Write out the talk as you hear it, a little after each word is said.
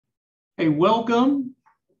Hey, welcome,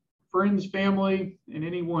 friends, family, and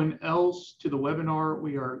anyone else to the webinar.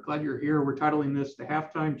 We are glad you're here. We're titling this the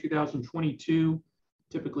Halftime 2022.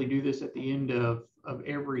 Typically do this at the end of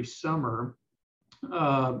every summer.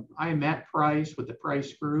 I am Matt Price with the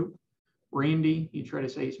Price Group. Randy, you try to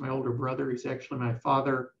say he's my older brother. He's actually my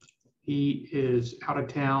father. He is out of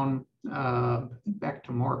town, back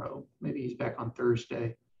tomorrow. Maybe he's back on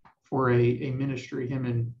Thursday for a ministry him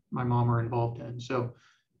and my mom are involved in. So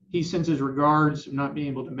he sends his regards of not being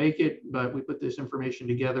able to make it, but we put this information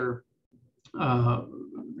together.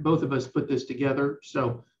 Both of us put this together.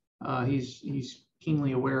 So he's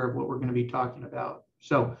keenly aware of what we're going to be talking about.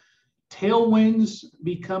 So tailwinds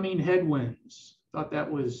becoming headwinds. Thought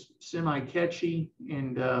that was semi-catchy,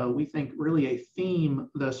 and we think really a theme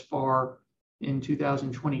thus far in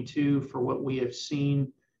 2022 for what we have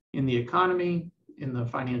seen in the economy, in the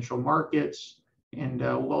financial markets, and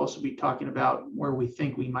we'll also be talking about where we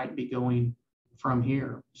think we might be going from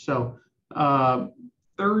here. So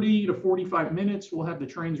 30 to 45 minutes, we'll have the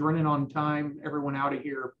trains running on time, everyone out of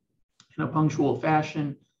here in a punctual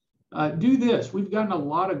fashion. Do this. We've gotten a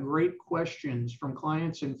lot of great questions from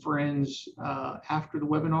clients and friends after the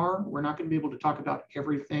webinar. We're not going to be able to talk about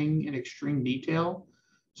everything in extreme detail.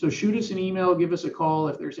 So shoot us an email, give us a call.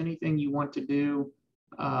 If there's anything you want to do,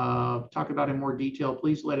 talk about in more detail,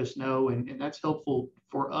 please let us know. And that's helpful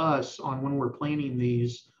for us on when we're planning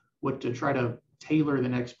these, what to try to tailor the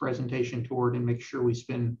next presentation toward and make sure we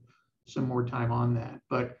spend some more time on that.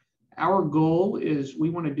 But our goal is we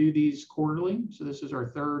want to do these quarterly. So this is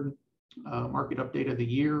our third market update of the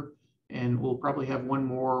year, and we'll probably have one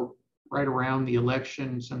more right around the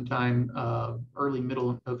election sometime early, middle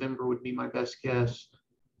of November would be my best guess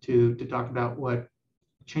to talk about what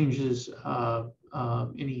changes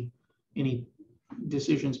any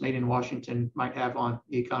decisions made in Washington might have on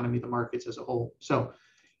the economy, the markets as a whole. So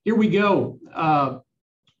here we go.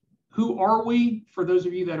 Who are we? For those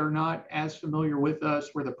of you that are not as familiar with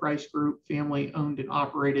us, we're the Price Group, family owned and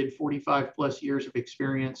operated, 45 plus years of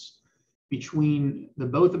experience between the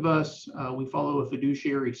both of us. We follow a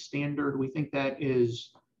fiduciary standard. We think that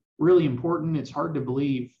is really important. It's hard to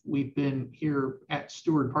believe we've been here at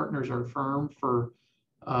Steward Partners, our firm, for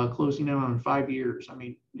closing in on 5 years. I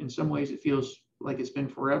mean, in some ways it feels like it's been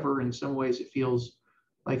forever. In some ways it feels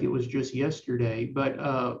like it was just yesterday. But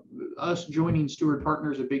us joining Steward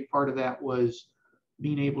Partners, a big part of that was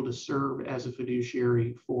being able to serve as a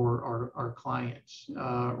fiduciary for our clients.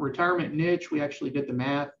 Retirement niche, we actually did the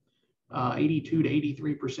math. 82 to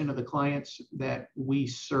 83% of the clients that we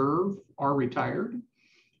serve are retired.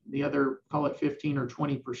 The other, call it 15 or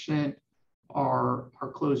 20%, are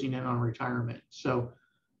closing in on retirement. So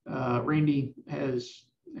Randy has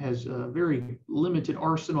a very limited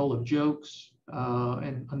arsenal of jokes,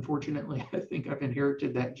 and unfortunately, I think I've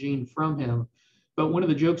inherited that gene from him. But one of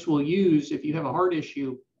the jokes we'll use, if you have a heart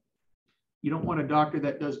issue, you don't want a doctor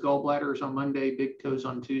that does gallbladders on Monday, big toes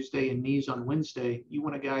on Tuesday, and knees on Wednesday. You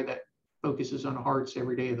want a guy that focuses on hearts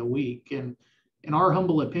every day of the week. And in our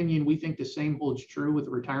humble opinion, we think the same holds true with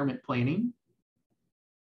retirement planning.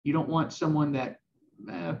 You don't want someone that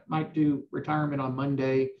might do retirement on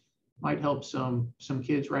Monday, might help some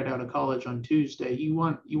kids right out of college on Tuesday. You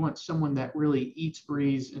want someone that really eats,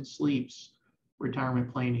 breathes, and sleeps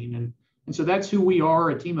retirement planning. And so that's who we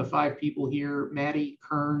are, a team of 5 people here. Maddie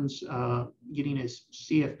Kearns, getting his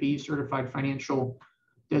CFP, Certified Financial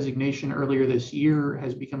Designation, earlier this year,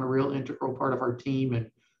 has become a real integral part of our team. And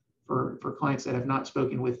for clients that have not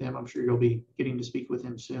spoken with him, I'm sure you'll be getting to speak with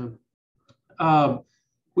him soon.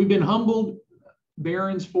 We've been humbled.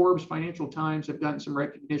 Barron's, Forbes, Financial Times have gotten some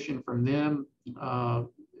recognition from them.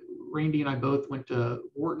 Randy and I both went to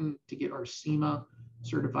Wharton to get our CIMA,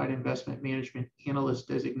 Certified Investment Management Analyst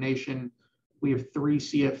designation. We have 3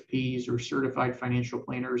 CFPs, or Certified Financial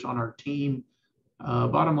Planners, on our team.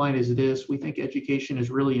 Bottom line is this: we think education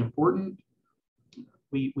is really important.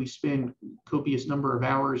 We spend copious number of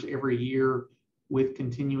hours every year with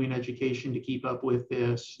continuing education to keep up with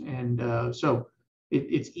this. And so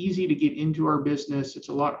it's easy to get into our business. It's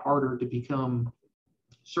a lot harder to become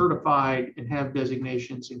certified and have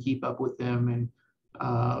designations and keep up with them. And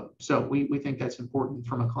so we think that's important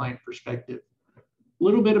from a client perspective. A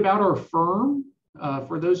little bit about our firm.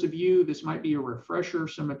 For those of you, this might be a refresher.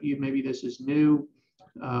 Some of you, maybe this is new.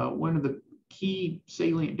 One of the key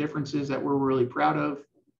salient differences that we're really proud of,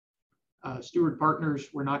 Steward Partners,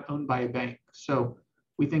 we're not owned by a bank. So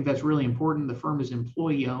we think that's really important. The firm is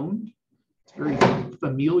employee owned. It's very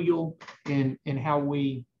familial in how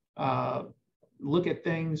we look at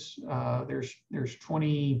things. There's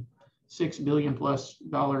 26 billion plus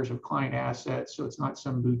dollars of client assets. So it's not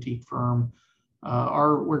some boutique firm.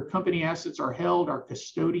 Where company assets are held, our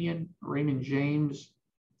custodian, Raymond James,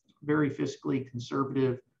 very fiscally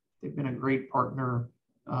conservative. They've been a great partner.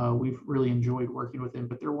 We've really enjoyed working with them,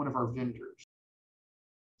 but they're one of our vendors.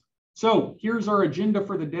 So here's our agenda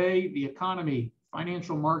for the day: the economy,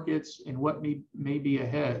 financial markets, and what may be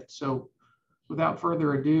ahead. So without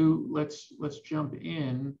further ado, let's jump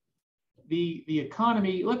in. The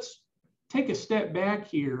economy, let's take a step back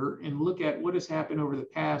here and look at what has happened over the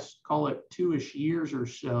past, call it 2-ish years or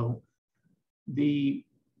so. The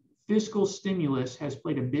fiscal stimulus has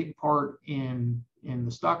played a big part in the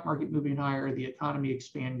stock market moving higher, the economy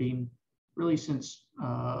expanding, really since,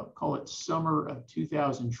 call it summer of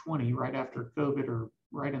 2020, right after COVID, or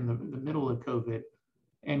right in the middle of COVID.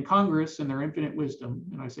 And Congress, in their infinite wisdom,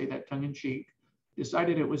 and I say that tongue in cheek,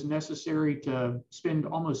 decided it was necessary to spend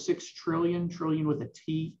almost $6 trillion with a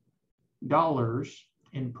T, dollars,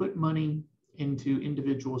 and put money into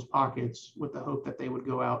individuals' pockets with the hope that they would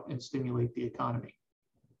go out and stimulate the economy.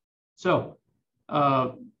 So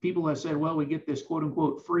people have said, well, we get this quote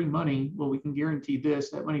unquote free money. Well, we can guarantee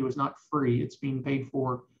this: that money was not free. It's being paid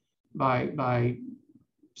for by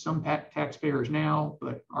some taxpayers now,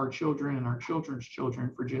 but our children and our children's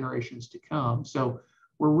children for generations to come. So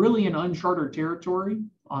we're really in uncharted territory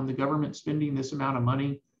on the government spending this amount of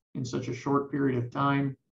money in such a short period of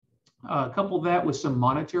time. Couple that with some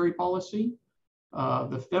monetary policy.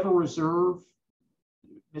 The Federal Reserve,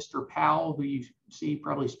 Mr. Powell, who you see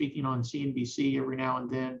probably speaking on CNBC every now and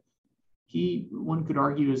then, one could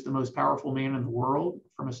argue, is the most powerful man in the world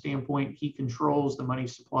from a standpoint. He controls the money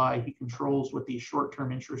supply. He controls what these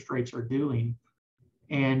short-term interest rates are doing.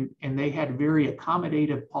 And they had very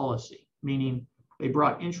accommodative policy, meaning they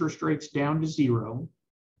brought interest rates down to zero,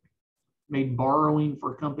 made borrowing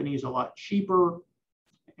for companies a lot cheaper,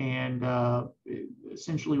 and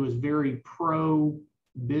essentially was very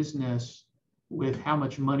pro-business with how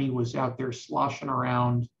much money was out there sloshing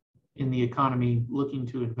around in the economy looking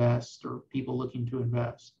to invest, or people looking to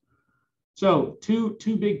invest. So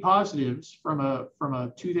two big positives from a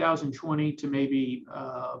 2020 to maybe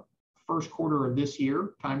first quarter of this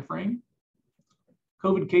year timeframe.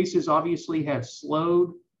 COVID cases obviously have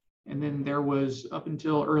slowed, and then there was, up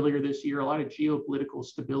until earlier this year, a lot of geopolitical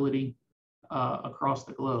stability across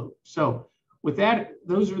the globe. So with that,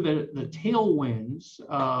 those are the tailwinds,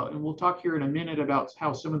 and we'll talk here in a minute about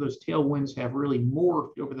how some of those tailwinds have really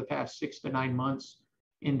morphed over the past 6 to 9 months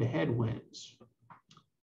into headwinds.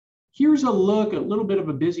 Here's a look, a little bit of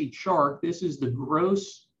a busy chart. This is the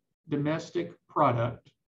gross domestic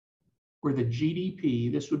product, or the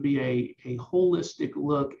GDP. This would be a holistic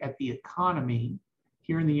look at the economy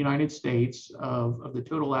here in the United States of the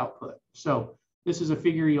total output. So this is a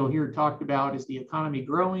figure you'll hear talked about. Is the economy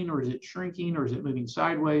growing, or is it shrinking, or is it moving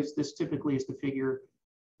sideways? This typically is the figure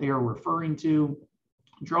they are referring to.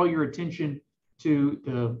 Draw your attention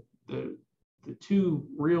to the two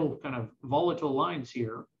real kind of volatile lines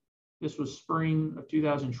here. This was spring of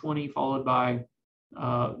 2020, followed by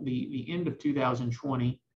the end of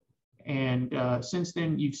 2020. And since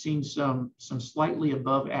then, you've seen some slightly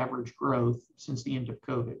above average growth since the end of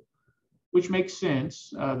COVID, which makes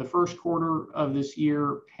sense. The first quarter of this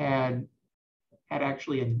year had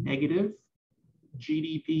actually a negative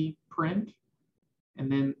GDP print.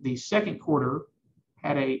 And then the second quarter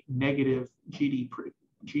had a negative GDP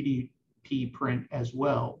print as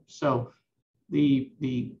well. So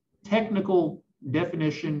the technical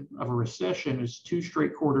definition of a recession is 2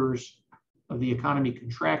 straight quarters of the economy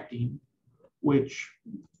contracting, which,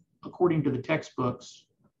 according to the textbooks,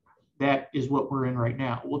 that is what we're in right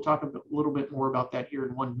now. We'll talk a little bit more about that here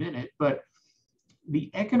in 1 minute, but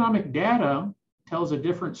the economic data tells a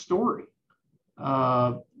different story.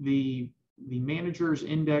 The managers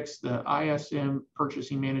index, the ISM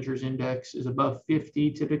Purchasing Managers Index, is above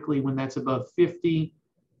 50. Typically, when that's above 50,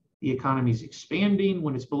 the economy is expanding.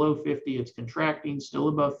 When it's below 50, it's contracting. Still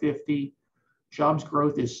above 50. Jobs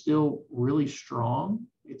growth is still really strong.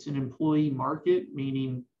 It's an employee market,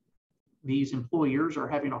 meaning these employers are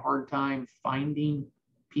having a hard time finding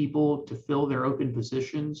people to fill their open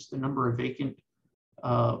positions. The number of vacant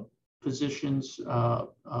positions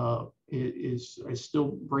is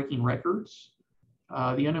still breaking records.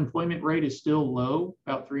 The unemployment rate is still low,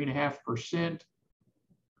 about 3.5%.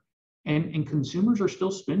 And consumers are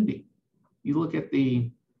still spending. You look at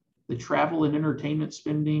the travel and entertainment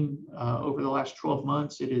spending over the last 12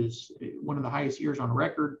 months, it is one of the highest years on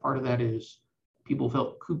record. Part of that is people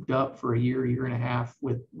felt cooped up for a year and a half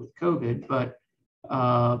with COVID. But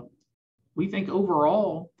we think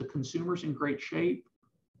overall, the consumer's in great shape.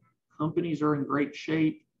 Companies are in great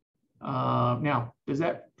shape. Now, does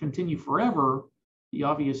that continue forever? the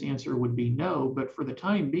obvious answer would be no, but for the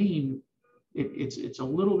time being, it's a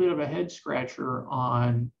little bit of a head scratcher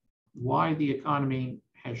on why the economy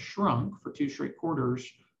has shrunk for 2 straight quarters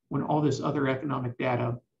when all this other economic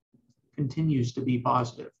data continues to be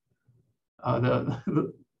positive.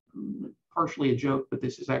 The partially a joke, but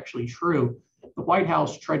this is actually true. The White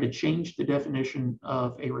House tried to change the definition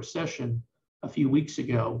of a recession a few weeks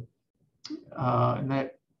ago, and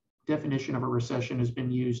that definition of a recession has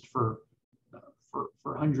been used for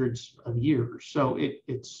hundreds of years. So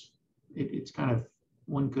it's kind of,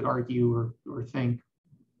 one could argue or think,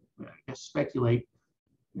 I guess speculate,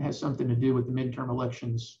 it has something to do with the midterm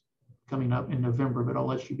elections coming up in November, but I'll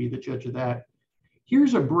let you be the judge of that.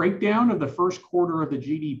 Here's a breakdown of the first quarter of the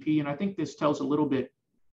GDP, and I think this tells a little bit,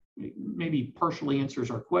 maybe partially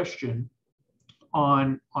answers our question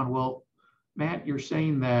on well, Matt, you're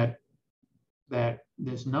saying that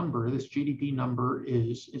this number, this GDP number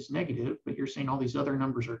is negative, but you're saying all these other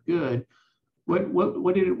numbers are good. What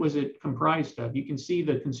was it comprised of? You can see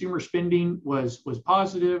the consumer spending was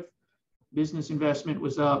positive, business investment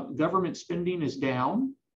was up, government spending is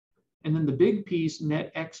down, and then the big piece,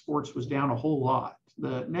 net exports, was down a whole lot.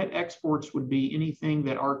 The net exports would be anything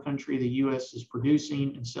that our country, the U.S., is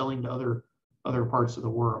producing and selling to other parts of the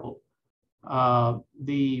world.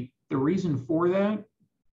 The reason for that,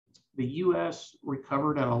 the U.S.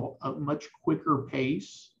 recovered at a much quicker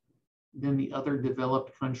pace than the other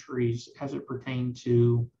developed countries as it pertained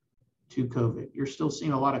to COVID. You're still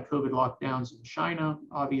seeing a lot of COVID lockdowns in China,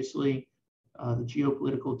 obviously, the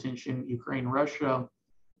geopolitical tension, Ukraine, Russia.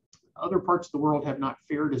 Other parts of the world have not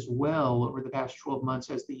fared as well over the past 12 months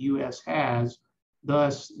as the U.S. has.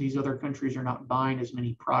 Thus, these other countries are not buying as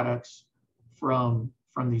many products from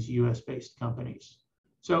these U.S.-based companies.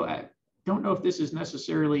 So I don't know if this is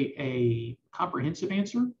necessarily a comprehensive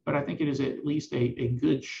answer, but I think it is at least a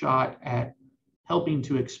good shot at helping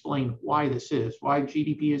to explain why this is, why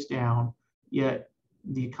GDP is down, yet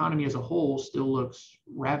the economy as a whole still looks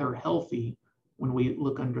rather healthy when we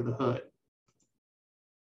look under the hood.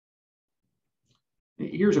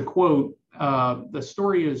 Here's a quote. The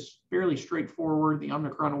story is fairly straightforward. The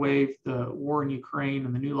Omicron wave, the war in Ukraine,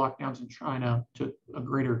 and the new lockdowns in China took a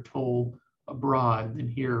greater toll abroad than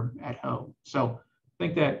here at home. So I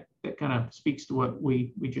think that kind of speaks to what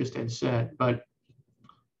we just had said. But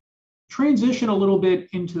transition a little bit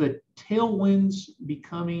into the tailwinds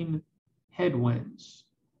becoming headwinds.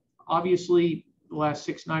 Obviously, the last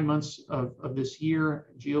 6-9 months of this year,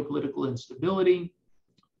 geopolitical instability.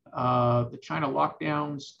 The China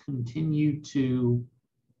lockdowns continue to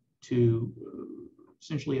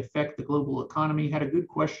essentially affect the global economy. Had a good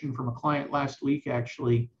question from a client last week,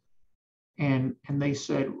 actually, and they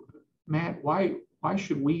said, Matt, why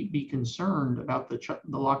should we be concerned about the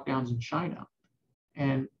lockdowns in China?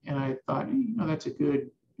 And I thought,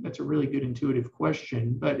 that's a really good intuitive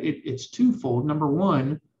question, but it's twofold. Number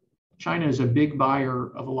one, China is a big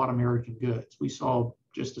buyer of a lot of American goods. We saw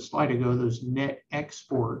just a slide ago, those net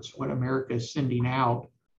exports, what America is sending out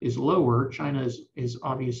is lower. China is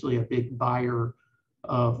obviously a big buyer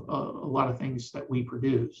of a lot of things that we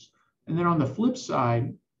produce. And then on the flip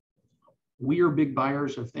side, we are big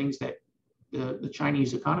buyers of things that the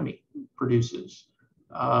Chinese economy produces.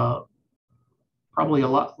 Probably a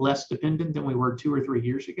lot less dependent than we were 2 or 3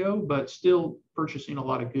 years ago, but still purchasing a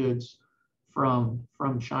lot of goods from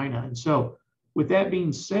China. And so with that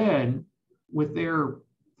being said, with their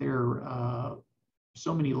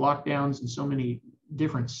so many lockdowns in so many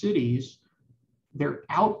different cities, their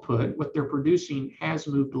output, what they're producing, has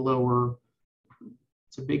moved lower.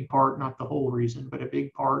 It's a big part, not the whole reason, but a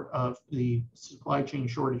big part of the supply chain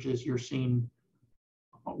shortages you're seeing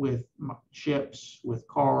with chips, with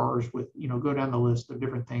cars, with, go down the list of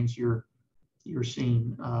different things you're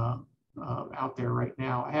seeing out there right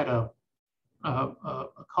now. I had a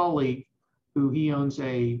colleague who he owns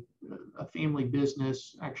a family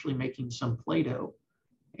business actually making some Play-Doh,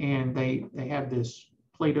 and they have this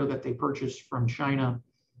Play-Doh that they purchased from China,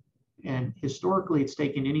 and historically it's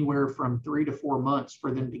taken anywhere from 3 to 4 months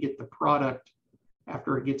for them to get the product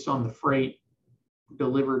after it gets on the freight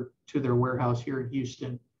delivered to their warehouse here in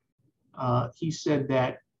Houston. He said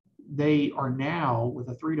that they are now, with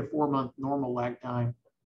a 3 to 4 month normal lag time,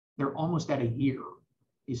 they're almost at a year.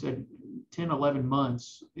 He said 10, 11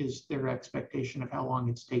 months is their expectation of how long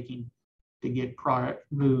it's taking to get product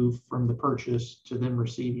moved from the purchase to them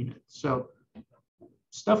receiving it. So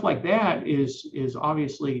stuff like that is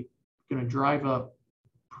obviously going to drive up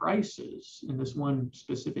prices. In this one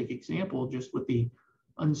specific example, just with the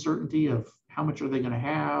uncertainty of how much are they going to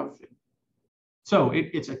have. So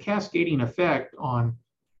it's a cascading effect on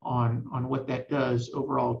what that does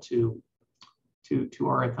overall to to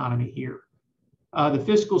our economy here. The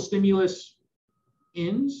fiscal stimulus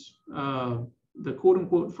ends. The quote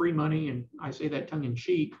unquote free money, and I say that tongue in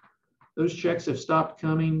cheek, those checks have stopped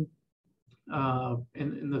coming.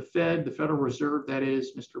 And the Fed, the Federal Reserve, that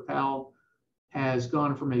is, Mr. Powell, has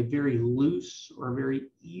gone from a very loose or very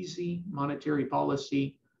easy monetary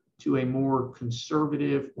policy to a more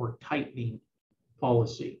conservative or tightening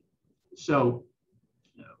policy. So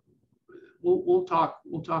we'll talk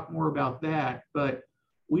more about that, but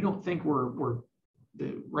we don't think we're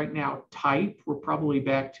right now tight. We're probably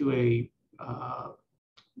back to a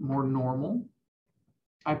more normal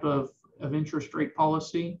type of interest rate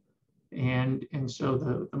policy. And so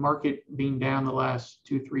the market being down the last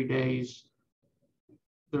 2-3 days,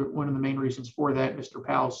 one of the main reasons for that, Mr.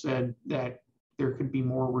 Powell said that there could be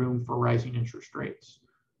more room for rising interest rates,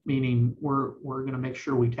 meaning we're going to make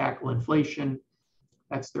sure we tackle inflation.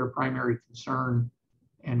 That's their primary concern.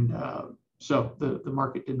 And so the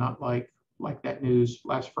market did not like that news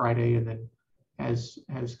last Friday, and then has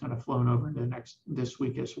kind of flown over into this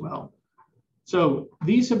week as well. So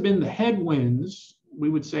these have been the headwinds, we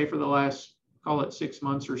would say, for the last, call it 6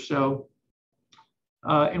 months or so.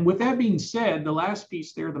 And with that being said, the last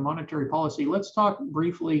piece there, the monetary policy, let's talk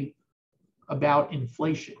briefly about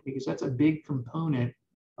inflation, because that's a big component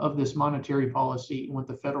of this monetary policy and what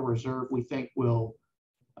the Federal Reserve, we think, will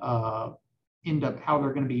end up, how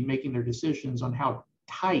they're going to be making their decisions on how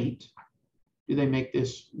tight do they make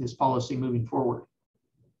this policy moving forward.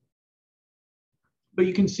 But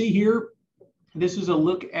you can see here, this is a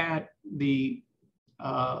look at the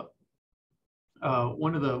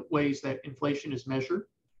one of the ways that inflation is measured.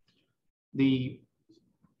 The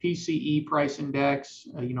PCE price index,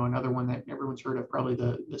 another one that everyone's heard of, probably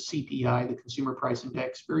the CPI, the Consumer Price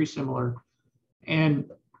Index, very similar. And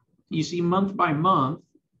you see month by month,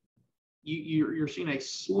 you're seeing a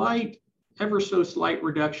slight, ever so slight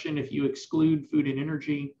reduction if you exclude food and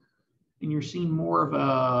energy, and you're seeing more of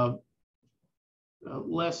a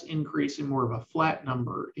less increase and more of a flat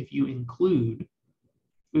number if you include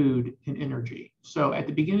food and energy. So at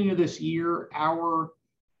the beginning of this year, our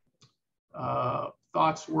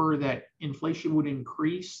thoughts were that inflation would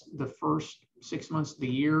increase the first 6 months of the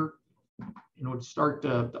year and would start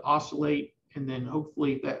to oscillate, and then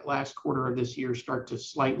hopefully that last quarter of this year start to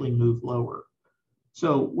slightly move lower.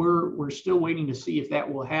 So we're still waiting to see if that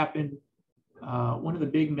will happen. One of the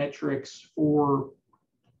big metrics for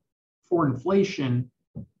inflation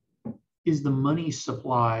is the money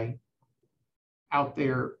supply out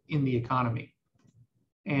there in the economy.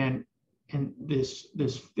 And this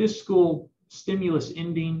fiscal stimulus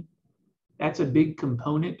ending, that's a big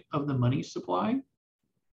component of the money supply.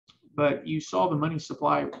 But you saw the money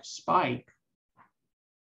supply spike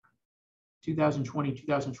 2020,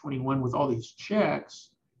 2021 with all these checks,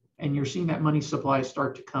 and you're seeing that money supply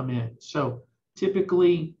start to come in. So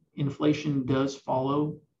typically inflation does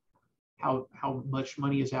follow how much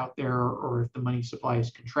money is out there, or if the money supply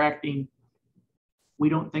is contracting. We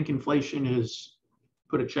don't think inflation is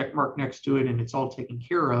put a check mark next to it and it's all taken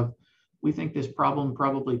care of. We think this problem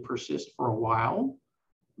probably persists for a while,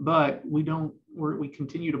 but we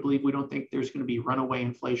continue to believe, we don't think there's going to be runaway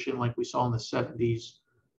inflation like we saw in the 70s.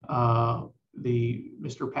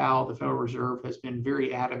 Mr. Powell, the Federal Reserve, has been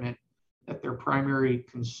very adamant that their primary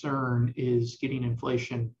concern is getting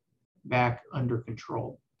inflation back under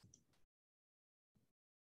control.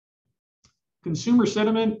 Consumer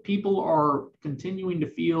sentiment, people are continuing to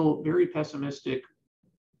feel very pessimistic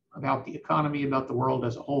about the economy, about the world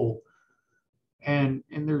as a whole. And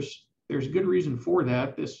there's good reason for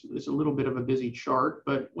that. This is a little bit of a busy chart,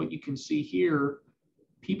 but what you can see here,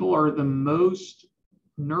 people are the most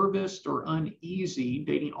nervous or uneasy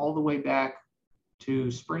dating all the way back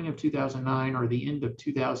to spring of 2009 or the end of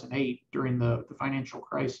 2008 during the financial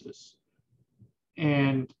crisis.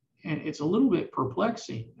 And it's a little bit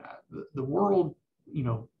perplexing. The world,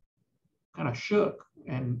 kind of shook,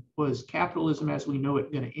 and was capitalism as we know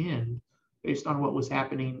it going to end based on what was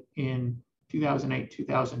happening in 2008,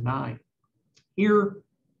 2009. Here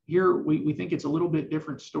we think it's a little bit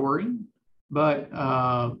different story, but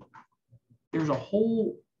there's a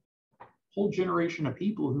whole generation of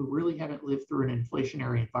people who really haven't lived through an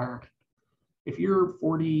inflationary environment. If you're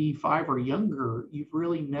 45 or younger, you've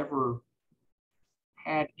really never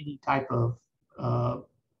had any type of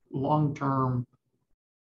long-term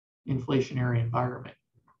inflationary environment.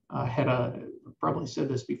 Probably said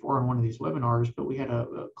this before on one of these webinars, but we had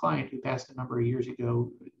a client who passed a number of years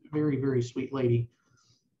ago, very, very sweet lady.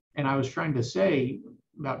 And I was trying to say,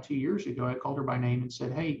 about 2 years ago, I called her by name and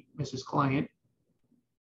said, "Hey, Mrs. Client,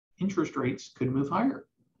 interest rates could move higher."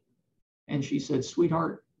 And she said,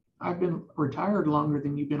 "Sweetheart, I've been retired longer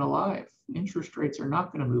than you've been alive. Interest rates are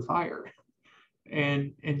not going to move higher.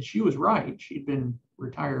 And she was right. She'd been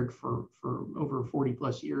retired for over 40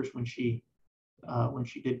 plus years when she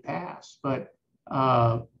did pass. But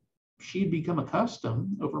she'd become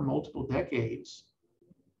accustomed over multiple decades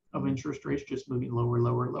of interest rates just moving lower,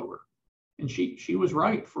 lower, lower. And she was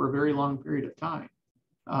right for a very long period of time.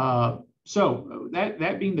 So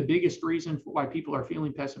that being the biggest reason for why people are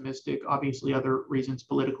feeling pessimistic. Obviously, other reasons: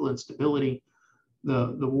 political instability,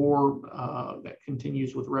 the war that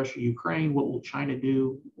continues with Russia, Ukraine. What will China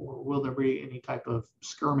do, or will there be any type of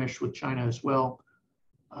skirmish with China as well?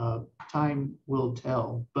 Time will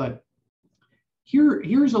tell. But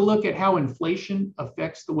here's a look at how inflation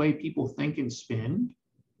affects the way people think and spend.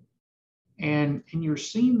 And you're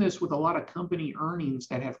seeing this with a lot of company earnings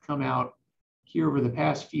that have come out here over the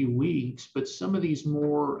past few weeks, but some of these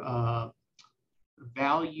more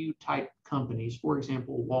value type companies, for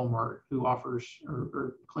example, Walmart, who offers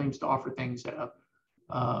or claims to offer things at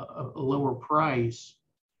a lower price,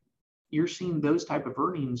 you're seeing those type of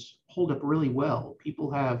earnings hold up really well. People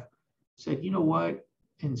have said, you know what,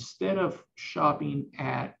 instead of shopping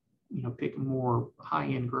at, pick a more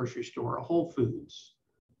high-end grocery store, a Whole Foods,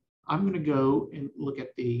 I'm going to go and look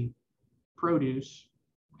at the produce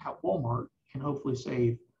at Walmart and hopefully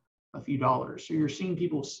save a few dollars. So you're seeing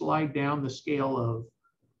people slide down the scale of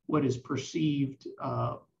what is perceived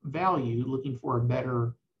value, looking for a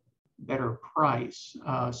better price.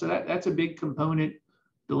 So that's a big component: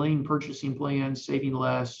 delaying purchasing plans, saving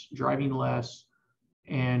less, driving less,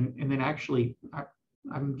 and then actually,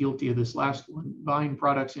 I'm guilty of this last one: buying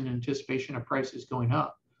products in anticipation of prices going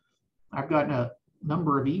up. I've gotten a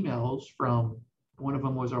number of emails from, one of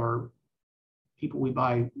them was our people we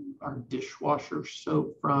buy our dishwasher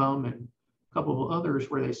soap from, and a couple of others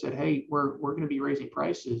where they said, hey, we're going to be raising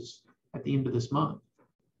prices at the end of this month.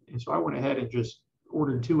 And so I went ahead and just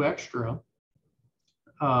ordered 2 extra,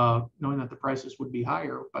 knowing that the prices would be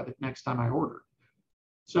higher by the next time I ordered.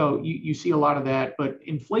 So you see a lot of that, but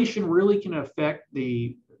inflation really can affect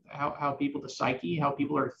how people, the psyche, how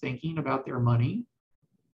people are thinking about their money.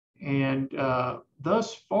 And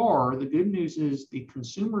thus far, the good news is the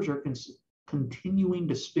consumers are continuing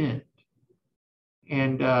to spend.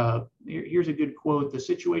 And here's a good quote: the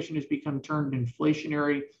situation has become termed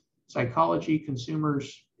inflationary psychology.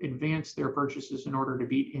 Consumers advance their purchases in order to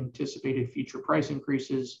beat anticipated future price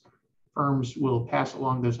increases. Firms will pass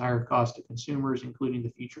along those higher costs to consumers, including the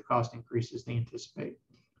future cost increases they anticipate.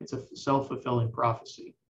 It's a self-fulfilling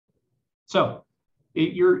prophecy. So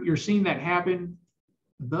you're seeing that happen.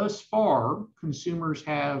 Thus far, consumers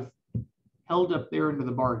have held up their end of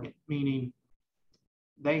the bargain, meaning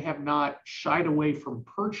they have not shied away from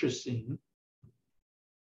purchasing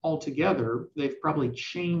altogether. They've probably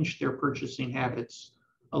changed their purchasing habits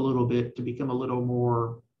a little bit to become a little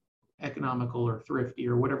more economical or thrifty,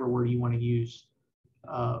 or whatever word you want to use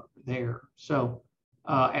there. So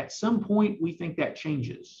at some point, we think that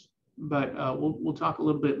changes, but we'll talk a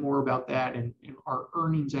little bit more about that and our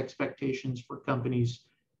earnings expectations for companies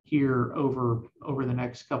here over the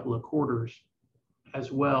next couple of quarters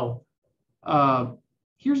as well.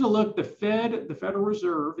 Here's a look: the Federal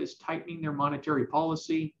Reserve, is tightening their monetary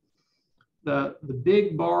policy. The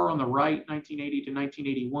big bar on the right, 1980 to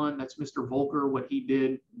 1981, that's Mr. Volcker, what he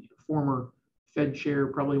did, former Fed chair,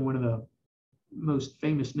 probably one of the most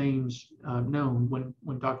famous names known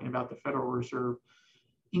when talking about the Federal Reserve.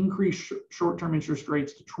 Increase short-term interest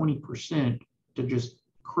rates to 20% to just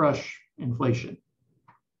crush inflation.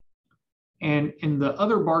 And the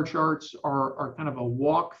other bar charts are kind of a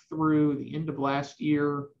walk through the end of last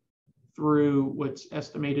year through what's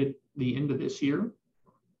estimated the end of this year.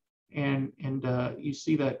 And you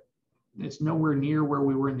see that it's nowhere near where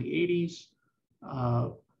we were in the 80s.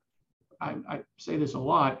 I say this a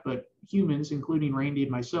lot, but humans, including Randy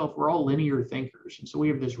and myself, we're all linear thinkers. And so we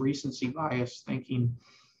have this recency bias thinking,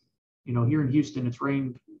 here in Houston, it's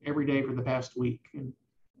rained every day for the past week. And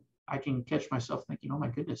I can catch myself thinking, oh my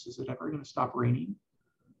goodness, is it ever going to stop raining?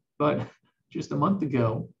 But just a month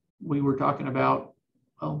ago, we were talking about,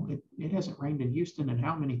 oh, it hasn't rained in Houston in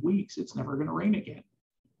how many weeks? It's never going to rain again.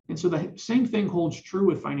 And so the same thing holds true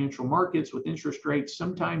with financial markets, with interest rates.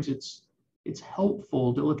 Sometimes it's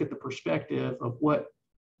helpful to look at the perspective of what,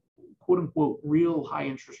 quote unquote, real high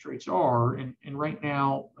interest rates are. And right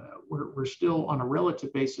now, we're still, on a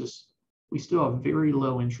relative basis, we still have very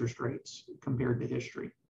low interest rates compared to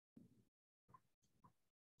history.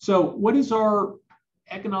 So what is our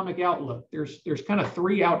economic outlook? There's kind of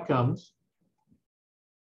 3 outcomes.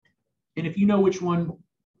 And if you know which one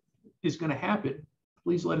is going to happen,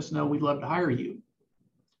 please let us know. We'd love to hire you.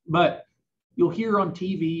 But you'll hear on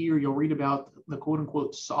TV or you'll read about the quote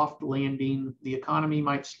unquote soft landing. The economy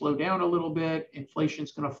might slow down a little bit,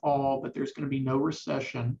 inflation's going to fall, but there's going to be no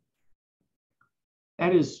recession.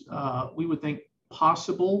 That is, we would think,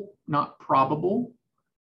 possible, not probable.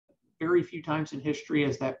 Very few times in history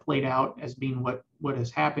has that played out as being what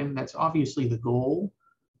has happened. That's obviously the goal,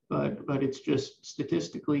 but it's just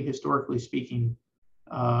statistically, historically speaking,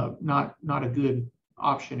 not a good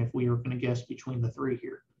option if we are going to guess between the three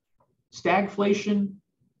here. Stagflation,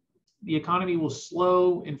 the economy will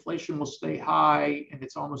slow, inflation will stay high, and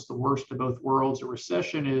it's almost the worst of both worlds. A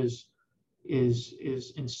recession is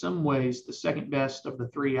in some ways the second best of the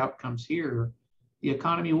three outcomes here. The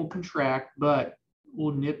economy will contract, but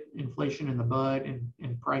we'll nip inflation in the bud,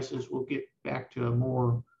 and prices will get back to a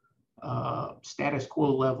more status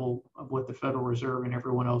quo level of what the Federal Reserve and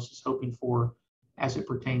everyone else is hoping for as it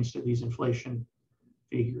pertains to these inflation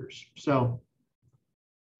figures. So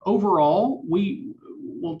overall,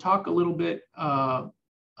 we'll talk a little bit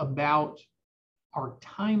about our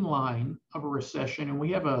timeline of a recession, and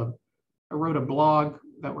I wrote a blog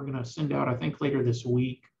that we're going to send out, I think, later this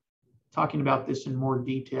week, talking about this in more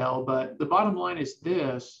detail. But the bottom line is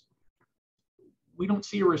this: we don't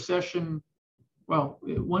see a recession. Well,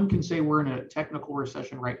 one can say we're in a technical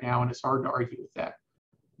recession right now, and it's hard to argue with that.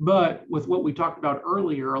 But with what we talked about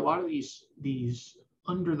earlier, a lot of these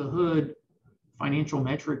under the hood financial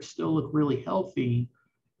metrics still look really healthy.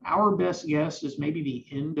 Our best guess is maybe the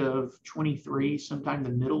end of 23, sometime the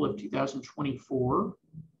middle of 2024,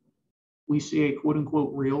 we see a quote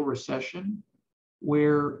unquote real recession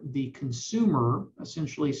where the consumer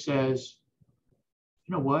essentially says,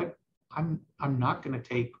 you know what, I'm not going to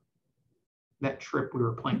take that trip we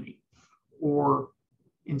were planning. Or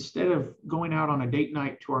instead of going out on a date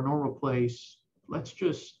night to our normal place,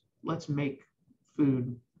 let's make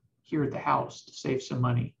food here at the house to save some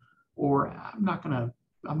money. Or I'm not gonna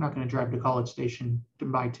drive to College Station to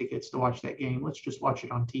buy tickets to watch that game. Let's just watch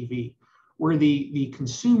it on TV. Where the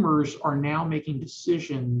consumers are now making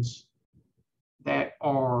decisions that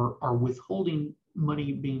are withholding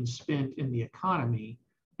money being spent in the economy.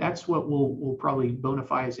 That's what will probably bona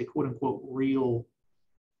fide as a quote unquote real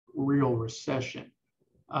recession.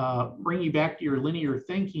 Bring you back to your linear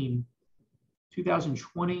thinking.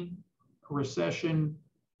 2020, a recession.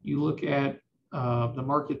 You look at the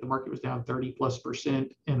market was down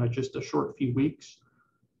 30+% in just a short few weeks.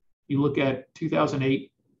 You look at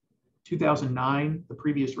 2008, 2009, the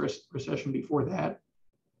previous recession before that,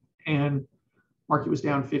 and market was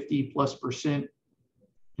down 50+%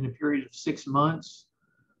 in a period of 6 months.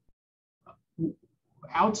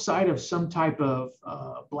 Outside of some type of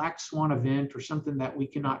black swan event or something that we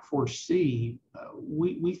cannot foresee,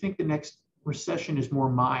 we think the next recession is more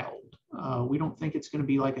mild. We don't think it's going to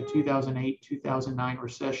be like a 2008, 2009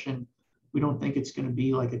 recession. We don't think it's going to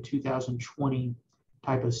be like a 2020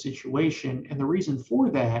 type of situation. And the reason for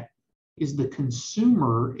that is the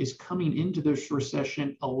consumer is coming into this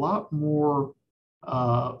recession a lot more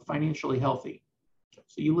financially healthy.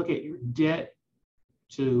 So you look at your debt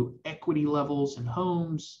to equity levels in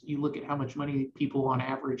homes, you look at how much money people on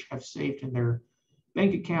average have saved in their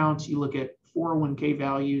bank accounts, you look at 401k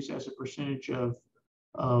values as a percentage of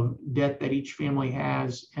debt that each family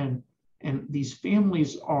has, and these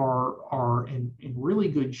families are in really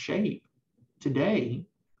good shape today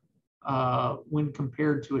when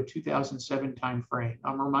compared to a 2007 timeframe.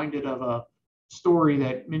 I'm reminded of a story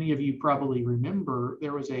that many of you probably remember.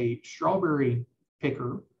 There was a strawberry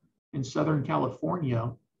picker in Southern California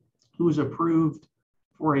who was approved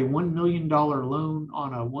for a $1 million loan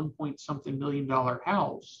on a $1-point-something million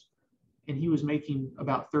house, and he was making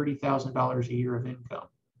about $30,000 a year of income.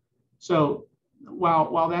 So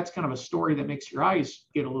while that's kind of a story that makes your eyes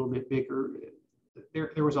get a little bit bigger,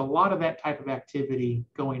 there was a lot of that type of activity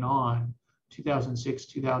going on 2006,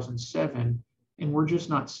 2007, and we're just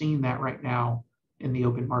not seeing that right now in the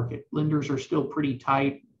open market. Lenders are still pretty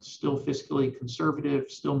tight, still fiscally conservative,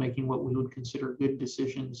 still making what we would consider good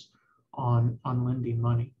decisions on lending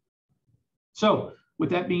money. So with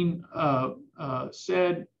that being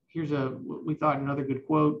said, here's what we thought another good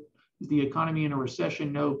quote. Is the economy in a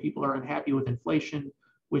recession? No, people are unhappy with inflation,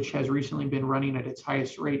 which has recently been running at its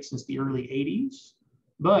highest rate since the early 80s.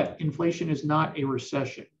 But inflation is not a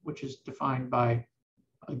recession, which is defined by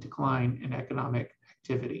a decline in economic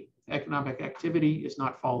activity. Economic activity is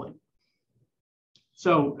not falling.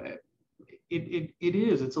 So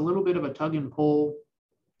it's a little bit of a tug and pull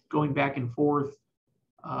going back and forth.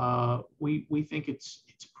 We think it's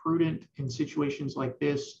prudent in situations like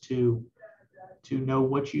this to know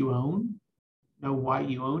what you own, know why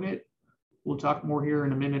you own it, We'll talk more here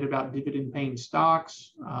in a minute about dividend paying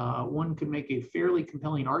stocks. One could make a fairly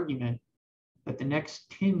compelling argument that the next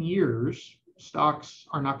 10 years, stocks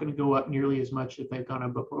are not going to go up nearly as much as they've gone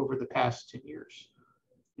up over the past 10 years.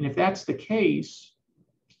 And if that's the case,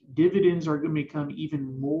 dividends are going to become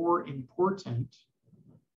even more important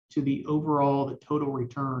to the total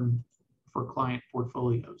return for client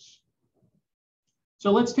portfolios.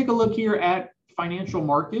 So let's take a look here at financial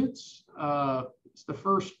markets. It's the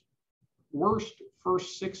worst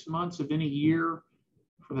first 6 months of any year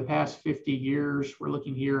for the past 50 years. We're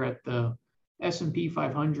looking here at the S&P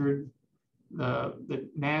 500, the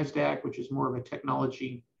NASDAQ, which is more of a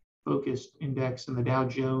technology focused index, and the Dow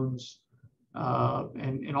Jones,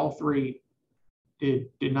 and all three did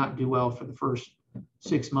not do well for the first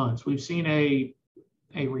 6 months. We've seen a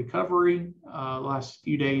recovery. Last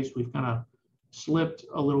few days we've kind of slipped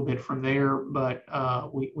a little bit from there, but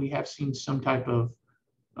we have seen some type of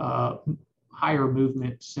higher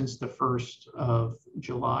movement since the 1st of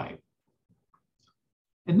July.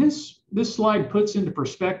 And this slide puts into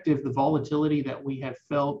perspective the volatility that we have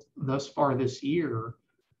felt thus far this year.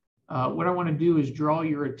 What I want to do is draw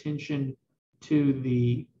your attention to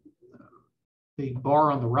the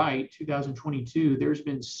bar on the right, 2022. There's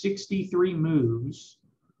been 63 moves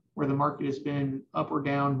where the market has been up or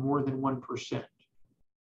down more than 1%.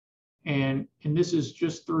 And this is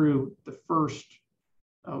just through the first,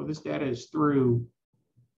 this data is through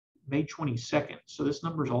May 22nd. So this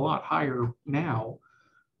number is a lot higher now,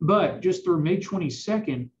 but just through May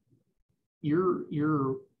 22nd,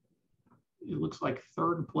 it looks like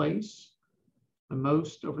third place, the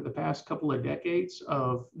most over the past couple of decades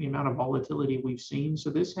of the amount of volatility we've seen. So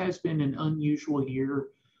this has been an unusual year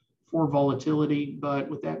for volatility. But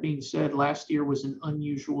with that being said, last year was an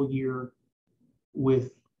unusual year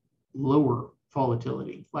with lower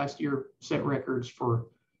volatility. Last year set records for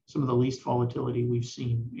some of the least volatility we've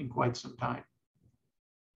seen in quite some time.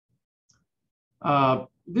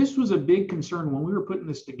 This was a big concern when we were putting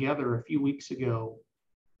this together a few weeks ago.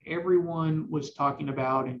 Everyone was talking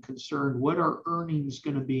about and concerned, what are earnings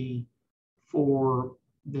going to be for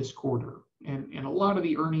this quarter? And a lot of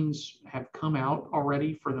the earnings have come out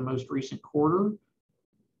already for the most recent quarter,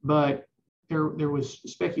 but there was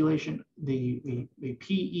speculation, the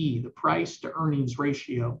PE, the price to earnings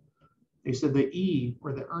ratio, they said the E,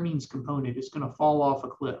 or the earnings component, is going to fall off a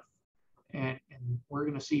cliff, and we're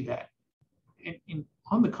going to see that. And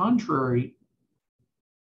on the contrary,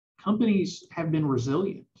 companies have been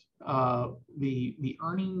resilient. The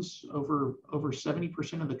earnings, over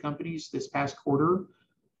 70% of the companies this past quarter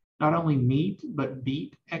not only meet but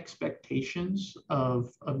beat expectations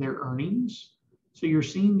of their earnings. So you're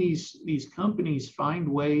seeing these companies find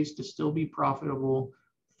ways to still be profitable,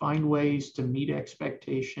 find ways to meet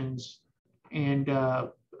expectations. And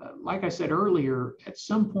like I said earlier, at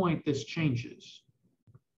some point this changes.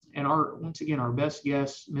 And once again, our best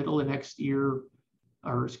guess, middle of next year,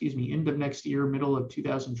 or excuse me, end of next year, middle of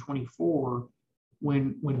 2024,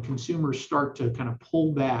 when consumers start to kind of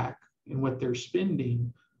pull back in what they're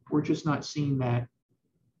spending, we're just not seeing that.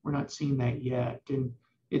 We're not seeing that yet. And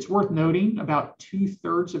it's worth noting, about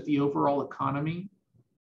 2/3 of the overall economy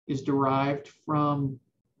is derived from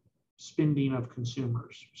spending of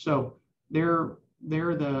consumers. So they're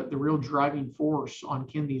the real driving force on,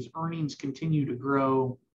 can these earnings continue to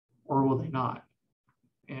grow or will they not?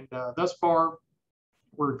 And thus far,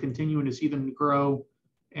 we're continuing to see them grow.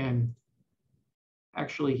 And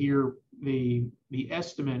actually here, the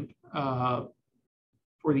estimate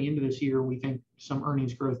for the end of this year, we think some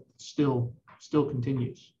earnings growth still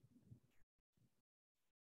continues.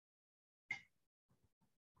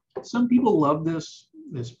 Some people love this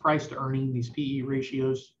price to earning, these PE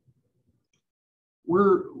ratios.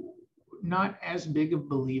 We're not as big of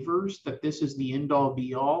believers that this is the end all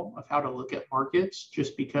be all of how to look at markets,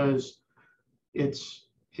 just because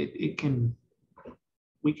we can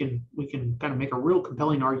kind of make a real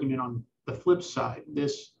compelling argument on the flip side.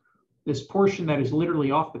 This portion that is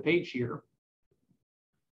literally off the page here,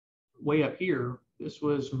 way up here, this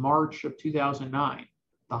was March of 2009,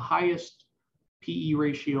 the highest PE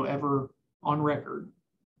ratio ever on record.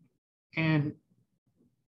 And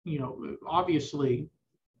obviously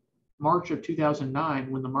March of 2009,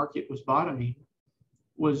 when the market was bottoming,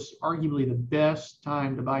 was arguably the best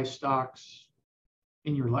time to buy stocks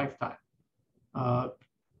in your lifetime.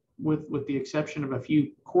 With the exception of a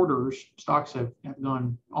few quarters, stocks have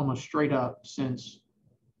gone almost straight up since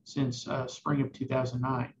spring of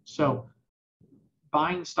 2009. So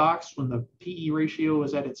buying stocks when the PE ratio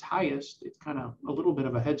was at its highest, it's kind of a little bit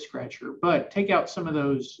of a head scratcher. But take out some of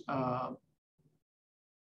those,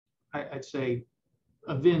 I'd say,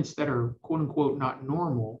 events that are quote unquote not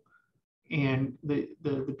normal. And the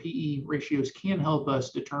PE ratios can help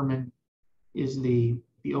us determine, is the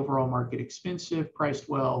overall market expensive, priced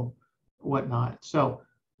well, whatnot. So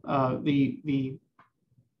the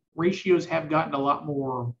ratios have gotten a lot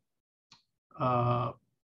more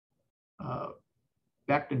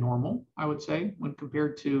back to normal, I would say, when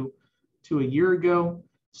compared to a year ago.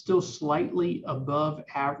 Still slightly above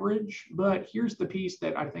average, but here's the piece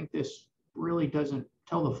that I think this really doesn't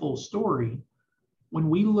tell the full story. When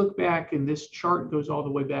we look back, and this chart goes all the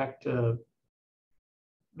way back to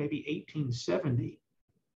maybe 1870,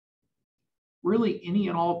 really any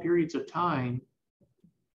and all periods of time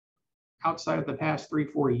outside of the past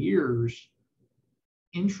 3-4 years,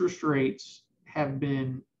 interest rates have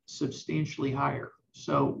been substantially higher.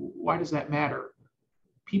 So why does that matter?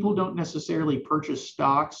 People don't necessarily purchase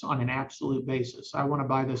stocks on an absolute basis. I want to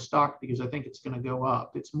buy this stock because I think it's going to go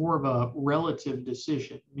up. It's more of a relative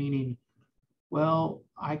decision, meaning, well,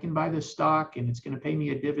 I can buy this stock and it's going to pay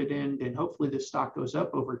me a dividend and hopefully this stock goes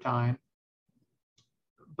up over time.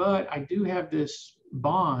 But I do have this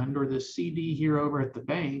bond or this CD here over at the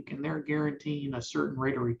bank and they're guaranteeing a certain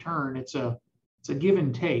rate of return. It's a give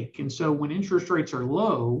and take. And so when interest rates are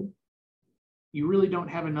low, you really don't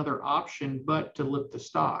have another option but to look to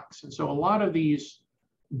stocks. And so a lot of these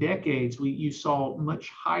decades, you saw much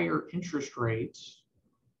higher interest rates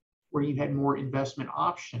where you had more investment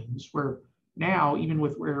options, where now, even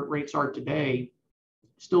with where rates are today,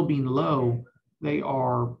 still being low, they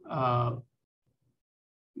are,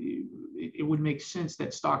 it would make sense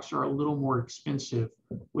that stocks are a little more expensive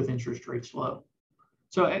with interest rates low.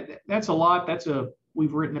 So that's a lot.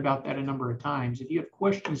 We've written about that a number of times. If you have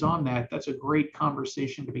questions on that, that's a great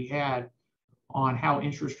conversation to be had on how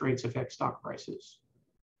interest rates affect stock prices.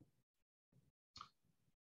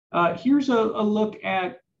 Here's a look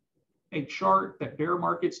at a chart that bear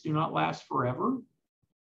markets do not last forever.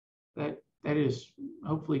 That is,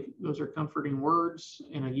 hopefully those are comforting words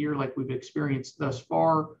in a year like we've experienced thus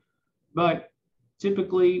far. But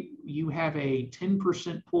typically you have a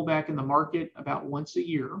 10% pullback in the market about once a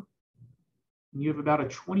year. You have about a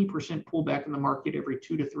 20% pullback in the market every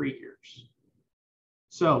 2 to 3 years.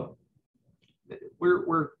 So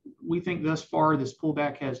we think thus far this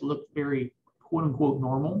pullback has looked very quote unquote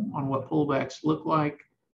normal on what pullbacks look like.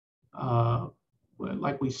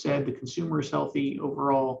 Like we said, the consumer is healthy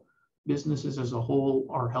overall. Businesses as a whole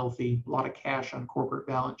are healthy. A lot of cash on corporate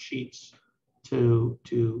balance sheets to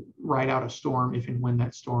ride out a storm if and when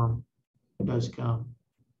that storm does come.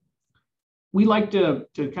 We like to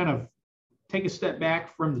kind of take a step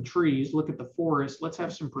back from the trees, look at the forest. Let's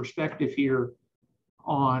have some perspective here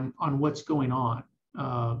on what's going on.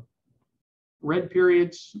 Red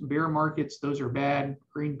periods, bear markets, those are bad.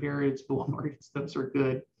 Green periods, bull markets, those are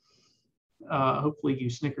good. Hopefully you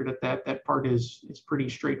snickered at that. That part is pretty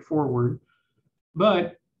straightforward.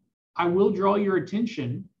 But I will draw your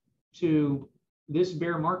attention to this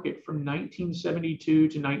bear market from 1972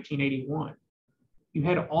 to 1981. You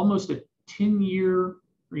had almost a 10-year,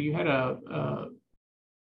 or you had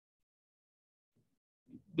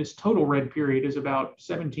this total red period is about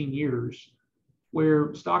 17 years,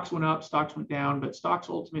 where stocks went up, stocks went down, but stocks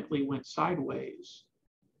ultimately went sideways.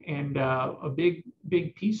 And a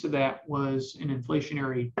big piece of that was an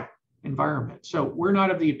inflationary environment. So we're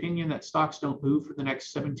not of the opinion that stocks don't move for the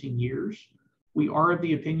next 17 years. We are of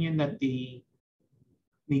the opinion that the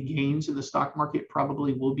gains in the stock market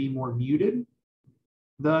probably will be more muted.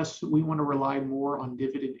 Thus, we want to rely more on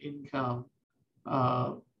dividend income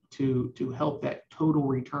to help that total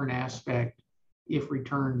return aspect if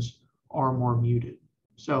returns are more muted.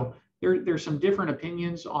 So there's some different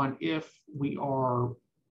opinions on if we are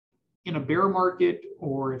in a bear market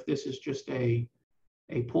or if this is just a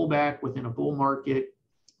pullback within a bull market.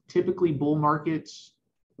 Typically, bull markets,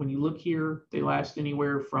 when you look here, they last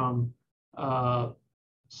anywhere from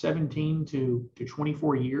 17 to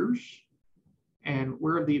 24 years. And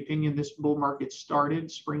we're of the opinion this bull market started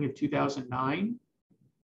spring of 2009.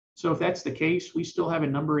 So if that's the case, we still have a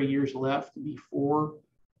number of years left before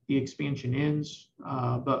the expansion ends.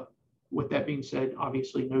 But with that being said,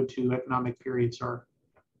 obviously no two economic periods are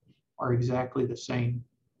exactly the same.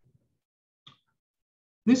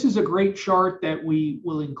 This is a great chart that we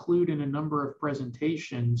will include in a number of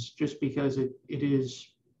presentations just because it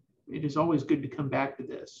is always good to come back to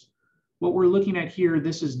this. What we're looking at here,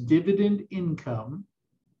 this is dividend income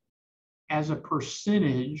as a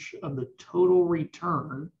percentage of the total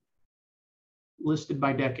return listed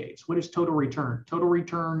by decades. What is total return? Total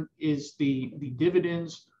return is the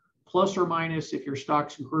dividends plus or minus if your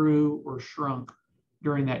stocks grew or shrunk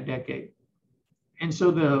during that decade. And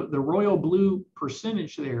so the royal blue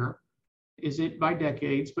percentage there is it by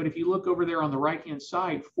decades. But if you look over there on the right-hand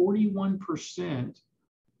side, 41%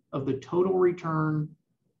 of the total return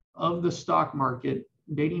of the stock market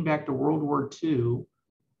dating back to World War II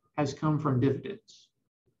has come from dividends,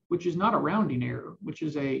 which is not a rounding error, which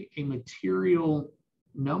is a material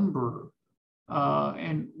number.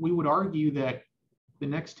 And we would argue that the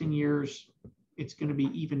next 10 years, it's going to be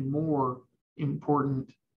even more important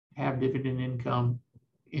to have dividend income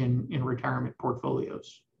in retirement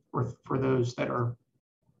portfolios for those that are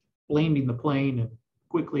landing the plane and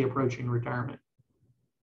quickly approaching retirement.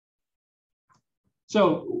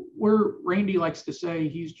 So where Randy likes to say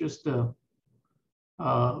he's just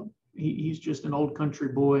he's just an old country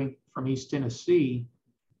boy from East Tennessee.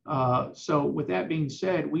 So with that being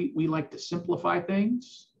said, we like to simplify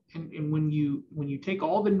things. And when you take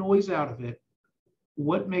all the noise out of it,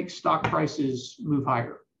 what makes stock prices move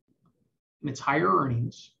higher? And it's higher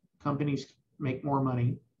earnings. Companies make more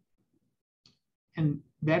money. And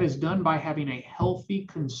that is done by having a healthy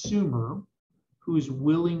consumer who is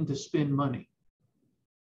willing to spend money.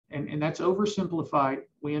 And that's oversimplified.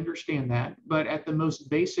 We understand that. But at the most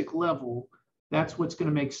basic level, that's what's going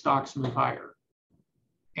to make stocks move higher.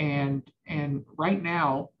 And right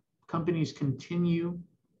now, companies continue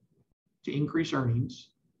to increase earnings.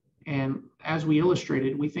 And as we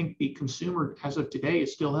illustrated, we think the consumer as of today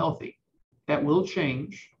is still healthy. That will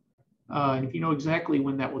change. And if you know exactly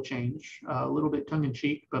when that will change, a little bit tongue in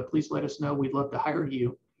cheek, but please let us know. We'd love to hire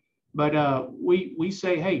you. But we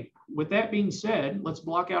say, hey, with that being said, let's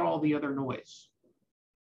block out all the other noise.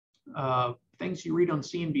 Things you read on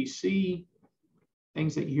CNBC,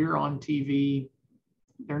 things that you hear on TV,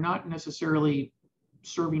 they're not necessarily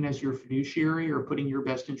serving as your fiduciary or putting your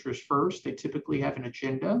best interest first. They typically have an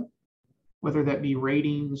agenda, whether that be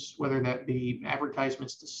ratings, whether that be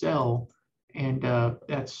advertisements to sell. And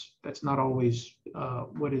that's not always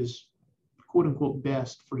what is quote unquote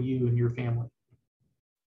best for you and your family.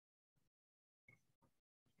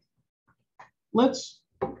 Let's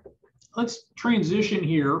transition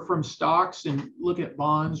here from stocks and look at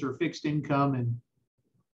bonds or fixed income and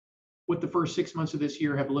what the first 6 months of this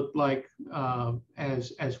year have looked like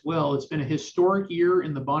as well. It's been a historic year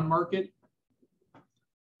in the bond market.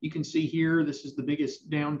 You can see here, this is the biggest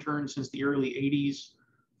downturn since the early 80s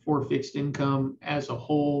for fixed income as a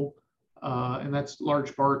whole. And that's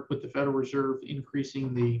large part with the Federal Reserve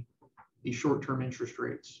increasing the short-term interest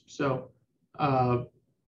rates. So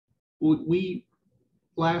we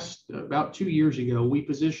about 2 years ago, we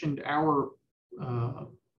positioned our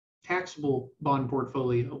taxable bond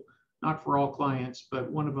portfolio, not for all clients,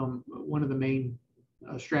 but one of the main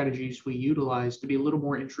strategies we utilize to be a little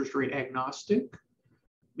more interest rate agnostic,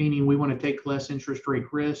 meaning we want to take less interest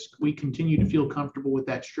rate risk. We continue to feel comfortable with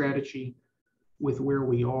that strategy with where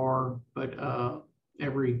we are, but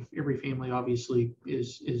every family obviously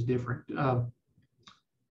is different.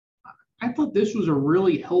 I thought this was a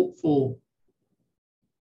really helpful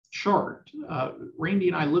chart. Randy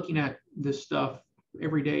and I looking at this stuff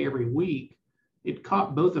every day, every week, it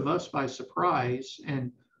caught both of us by surprise.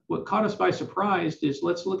 And what caught us by surprise is,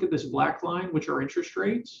 let's look at this black line, which are interest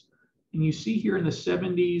rates. And you see here in the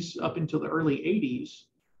 70s up until the early 80s,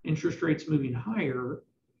 interest rates moving higher.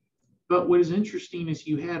 But what is interesting is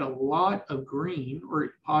you had a lot of green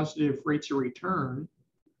or positive rates of return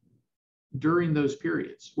during those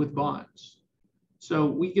periods with bonds. So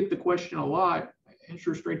we get the question a lot,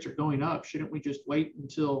 interest rates are going up. Shouldn't we just wait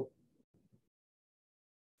until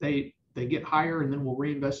they get higher and then we'll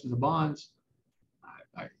reinvest in the bonds?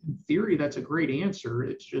 In theory, that's a great answer.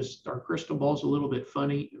 It's just our crystal ball's a little bit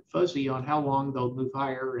fuzzy on how long they'll move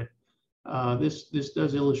higher. And this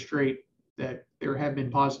does illustrate that there have been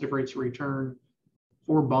positive rates of return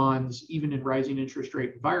for bonds, even in rising interest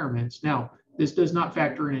rate environments. Now, this does not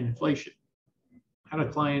factor in inflation. I had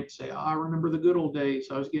a client say, I remember the good old days.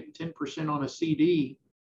 I was getting 10% on a CD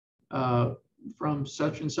from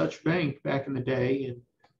such and such bank back in the day. And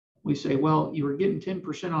we say, well, you were getting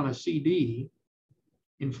 10% on a CD.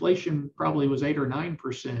 Inflation probably was 8 or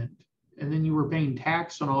 9%. And then you were paying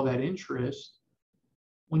tax on all that interest.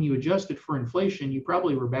 When you adjusted for inflation, you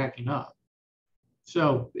probably were backing up.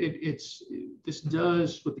 So this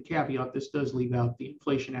does, with the caveat, this does leave out the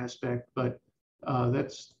inflation aspect, but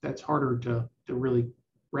that's harder to really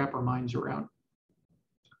wrap our minds around.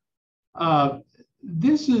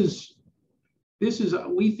 This is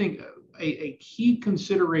we think a key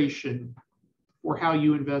consideration for how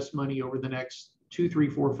you invest money over the next 2, 3,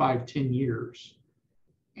 4, 5, 10 years.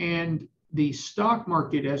 And the stock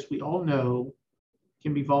market, as we all know,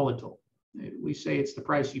 can be volatile. We say it's the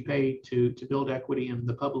price you pay to build equity in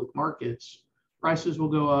the public markets. Prices will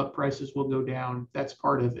go up, prices will go down. That's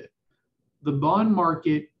part of it. The bond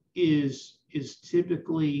market is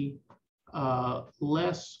typically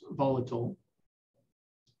less volatile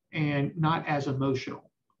and not as emotional.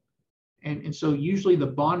 And so usually the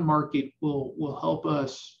bond market will help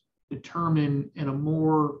us determine in a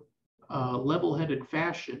more level-headed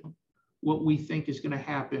fashion what we think is going to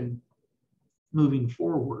happen moving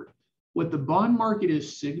forward. What the bond market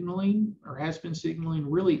is signaling, or has been signaling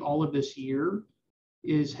really all of this year,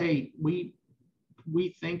 is, hey, we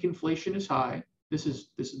think inflation is high. This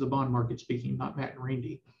is the bond market speaking, not Matt and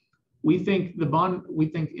Randy. We think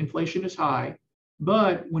inflation is high,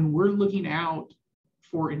 but when we're looking out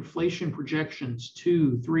for inflation projections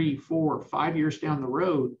 2, 3, 4, 5 years down the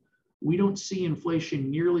road, we don't see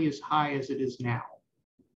inflation nearly as high as it is now.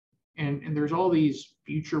 And there's all these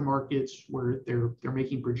future markets where they're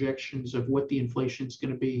making projections of what the inflation is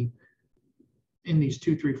going to be in these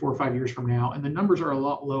 2, 3, 4, 5 years from now, and the numbers are a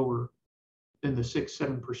lot lower than the 6,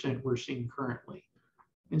 7% we're seeing currently.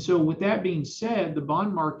 And so with that being said, the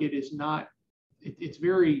bond market is not, it's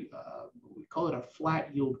very, we call it a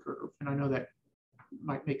flat yield curve. And I know that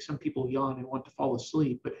might make some people yawn and want to fall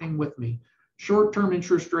asleep, but hang with me. Short-term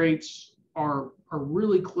interest rates are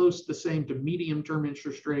really close to the same to medium-term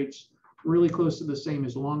interest rates, really close to the same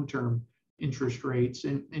as long-term interest rates.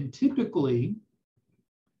 And typically,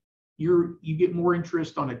 you get more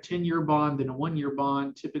interest on a 10-year bond than a 1-year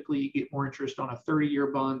bond. Typically, you get more interest on a 30-year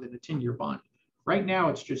bond than a 10-year bond. Right now,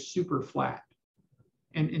 it's just super flat.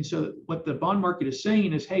 And so what the bond market is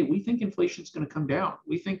saying is, hey, we think inflation is going to come down.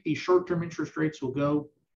 We think these short-term interest rates will go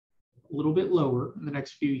a little bit lower in the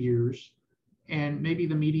next few years. And maybe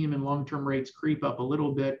the medium and long-term rates creep up a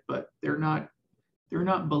little bit, but they're not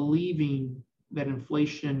believing that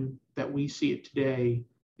inflation that we see it today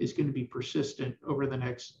is going to be persistent over the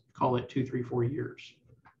next, call it 2, 3, 4 years.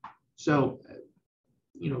 So,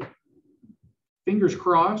 fingers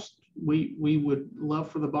crossed, we would love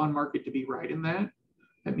for the bond market to be right in that.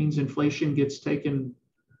 That means inflation gets taken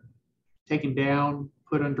down,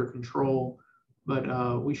 put under control,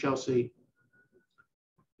 but we shall see.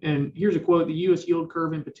 And here's a quote: the U.S. yield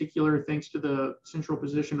curve in particular, thanks to the central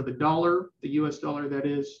position of the dollar, the U.S. dollar that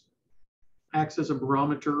is, acts as a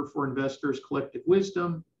barometer for investors' collective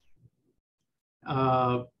wisdom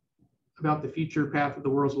about the future path of the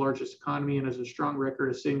world's largest economy, and has a strong record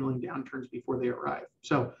of signaling downturns before they arrive.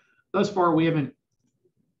 So thus far, we haven't,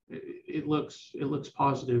 it looks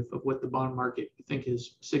positive of what the bond market, I think,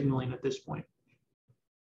 is signaling at this point.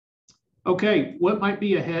 Okay, what might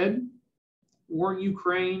be ahead? War in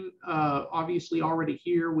Ukraine, obviously already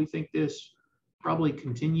here. We think this probably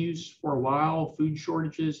continues for a while. Food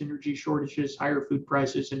shortages, energy shortages, higher food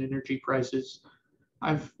prices and energy prices.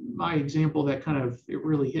 My example that it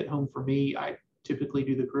really hit home for me, I typically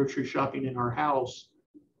do the grocery shopping in our house,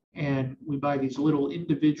 and we buy these little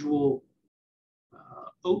individual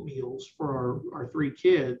oatmeals for our 3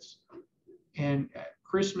 kids. And at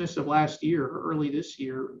Christmas of last year, or early this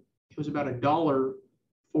year, it was about $1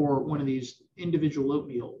 for one of these individual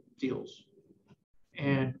oatmeal deals.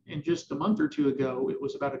 And just a month or two ago, it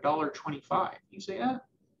was about $1.25. You say,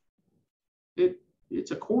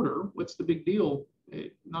 it's a quarter. What's the big deal?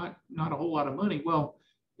 Not a whole lot of money. Well,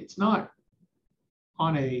 it's not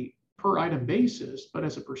on a per item basis, but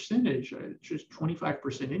as a percentage, it's just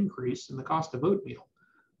 25% increase in the cost of oatmeal.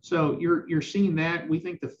 So you're seeing that. We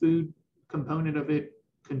think the food component of it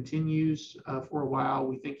continues for a while.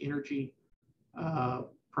 We think energy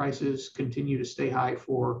prices continue to stay high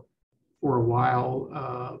for a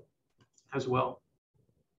while as well.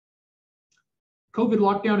 COVID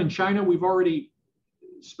lockdown in China, we've already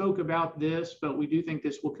spoke about this, but we do think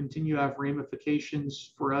this will continue to have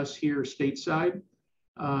ramifications for us here stateside.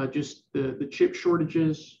 Just the chip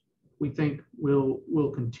shortages, we think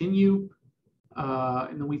will continue.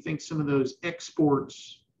 And then we think some of those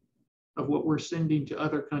exports of what we're sending to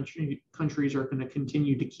other countries are going to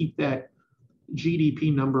continue to keep that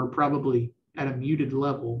GDP number probably at a muted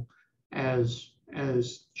level as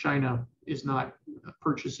China is not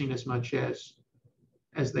purchasing as much as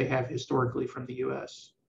they have historically from the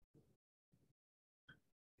US.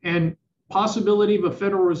 And possibility of a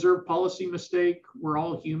Federal Reserve policy mistake. We're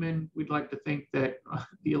all human. We'd like to think that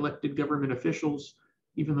the elected government officials,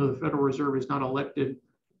 even though the Federal Reserve is not elected,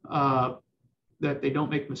 that they don't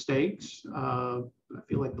make mistakes. I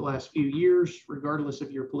feel like the last few years, regardless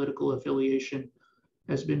of your political affiliation,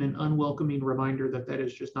 has been an unwelcoming reminder that that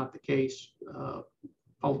is just not the case.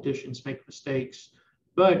 Politicians make mistakes.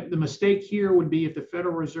 But the mistake here would be if the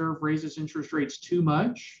Federal Reserve raises interest rates too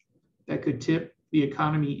much, that could tip the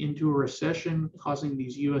economy into a recession, causing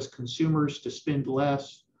these US consumers to spend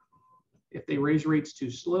less. If they raise rates too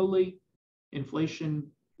slowly, inflation,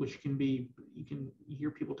 which can be, you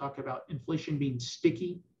hear people talk about inflation being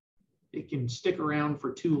sticky. It can stick around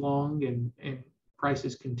for too long and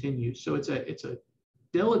prices continue. So it's a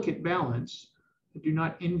delicate balance. I do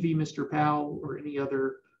not envy Mr. Powell or any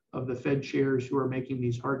other of the Fed chairs who are making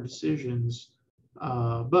these hard decisions.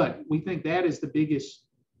 But we think that is the biggest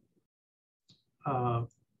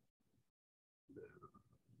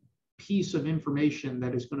piece of information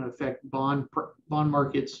that is going to affect bond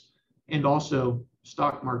markets and also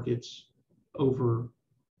stock markets over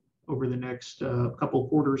the next couple of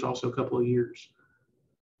quarters, also a couple of years.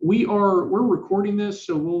 We're recording this,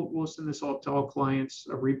 so we'll send this out to all clients,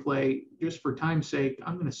 a replay. Just for time's sake,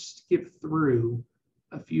 I'm going to skip through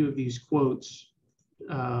a few of these quotes.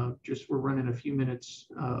 Just we're running a few minutes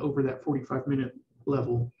over that 45-minute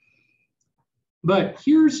level. But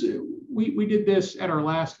we did this at our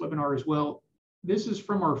last webinar as well. This is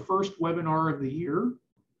from our first webinar of the year.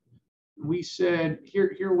 We said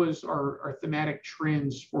here was our thematic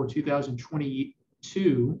trends for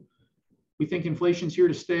 2022. We think inflation's here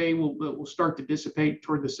to stay. We'll start to dissipate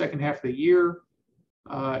toward the second half of the year.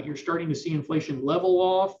 You're starting to see inflation level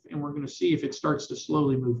off, and we're going to see if it starts to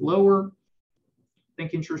slowly move lower. I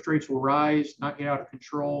think interest rates will rise, not get out of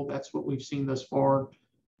control. That's what we've seen thus far.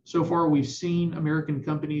 So far, we've seen American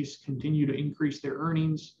companies continue to increase their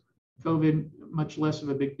earnings. COVID, much less of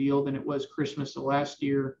a big deal than it was Christmas of last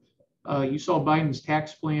year. You saw Biden's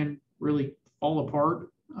tax plan really fall apart.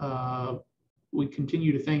 We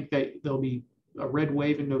continue to think that there'll be a red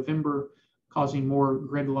wave in November, causing more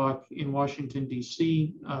gridlock in Washington,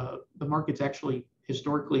 D.C. The markets actually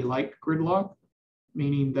historically like gridlock,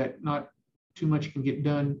 meaning that not too much can get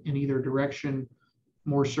done in either direction,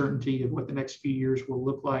 more certainty of what the next few years will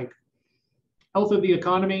look like. Health of the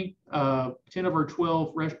economy, 10 of our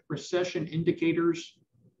 12 recession indicators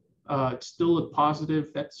still look positive.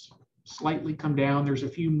 That's slightly come down. There's a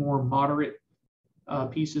few more moderate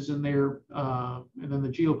pieces in there. And then the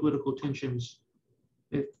geopolitical tensions,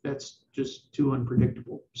 that's just too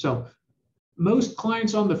unpredictable. So most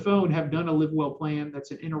clients on the phone have done a Live Well plan.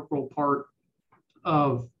 That's an integral part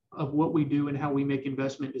of what we do and how we make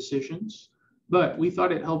investment decisions. But we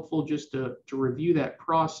thought it helpful just to review that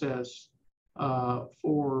process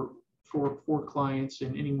for clients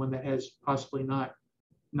and anyone that has possibly not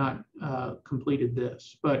completed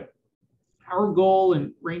this. But our goal,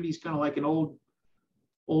 and Randy's kind of like an old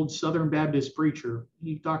Southern Baptist preacher.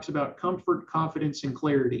 He talks about comfort, confidence, and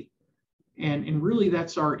clarity. And really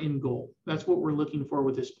that's our end goal. That's what we're looking for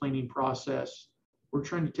with this planning process. We're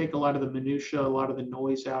trying to take a lot of the minutia, a lot of the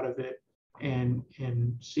noise out of it, and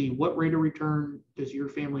see what rate of return does your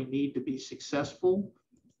family need to be successful.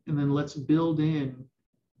 And then let's build in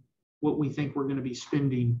what we think we're going to be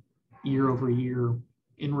spending year over year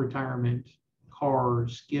in retirement,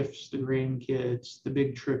 cars, gifts to grandkids, the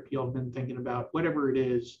big trip y'all have been thinking about, whatever it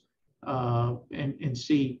is, and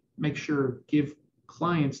give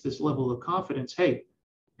clients this level of confidence. Hey,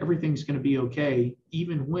 everything's going to be okay,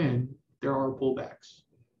 even when there are pullbacks.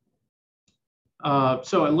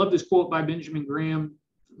 So I love this quote by Benjamin Graham,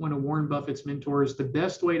 one of Warren Buffett's mentors. The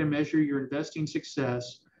best way to measure your investing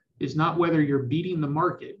success is not whether you're beating the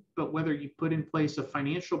market, but whether you put in place a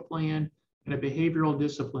financial plan and a behavioral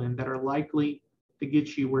discipline that are likely to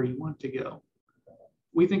get you where you want to go.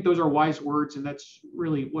 We think those are wise words, and that's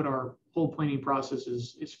really what our whole planning process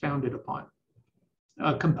is founded upon.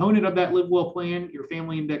 A component of that Live Well plan, your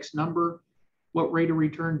family index number. What rate of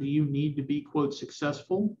return do you need to be, quote,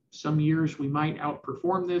 successful? Some years we might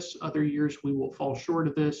outperform this, other years we will fall short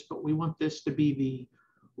of this, but we want this to be the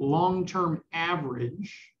long-term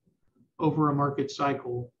average over a market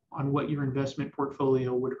cycle on what your investment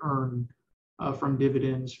portfolio would earn from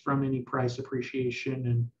dividends, from any price appreciation.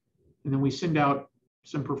 And then we send out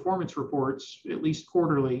some performance reports, at least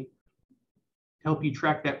quarterly, to help you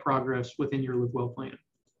track that progress within your Live Well plan.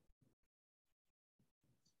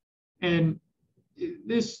 And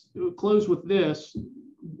this, we'll close with this.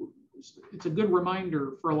 It's a good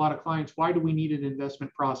reminder for a lot of clients, why do we need an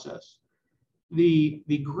investment process? The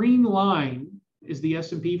green line is the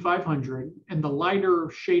S&P 500, and the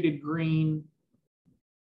lighter shaded green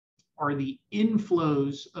are the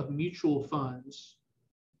inflows of mutual funds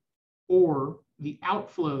or the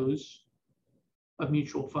outflows of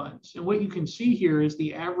mutual funds. And what you can see here is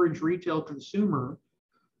the average retail consumer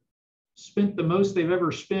spent the most they've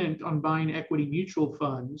ever spent on buying equity mutual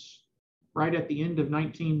funds right at the end of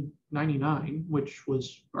 1999, which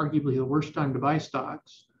was arguably the worst time to buy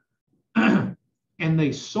stocks. And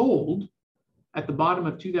they sold at the bottom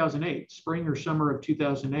of 2008, spring or summer of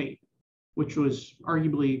 2008, which was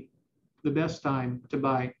arguably the best time to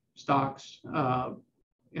buy stocks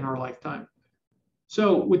in our lifetime.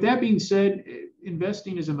 So with that being said,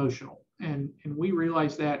 investing is emotional. And we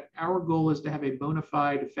realize that our goal is to have a bona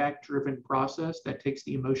fide, fact-driven process that takes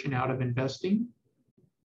the emotion out of investing,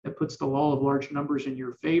 that puts the law of large numbers in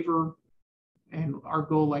your favor. And our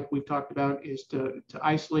goal, like we've talked about, is to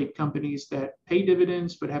isolate companies that pay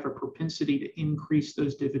dividends but have a propensity to increase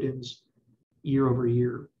those dividends year over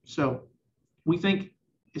year. So we think,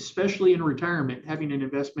 especially in retirement, having an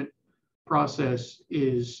investment process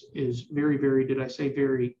is very, very, did I say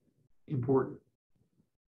very important.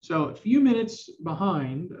 So a few minutes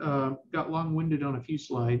behind, got long-winded on a few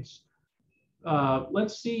slides.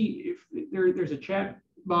 Let's see if there's a chat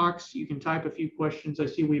box. You can type a few questions. I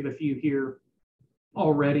see we have a few here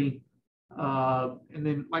already. And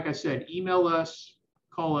then, like I said, email us,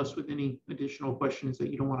 call us with any additional questions that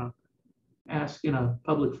you don't want to ask in a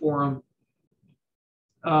public forum.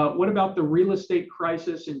 What about the real estate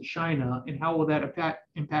crisis in China, and how will that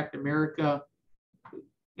impact America?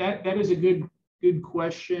 That is a good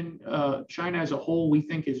question. China as a whole, we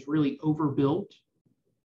think, is really overbuilt.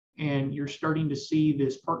 And you're starting to see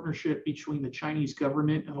this partnership between the Chinese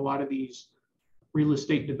government and a lot of these real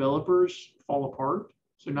estate developers fall apart.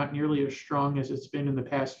 So not nearly as strong as it's been in the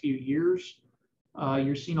past few years.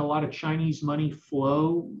 You're seeing a lot of Chinese money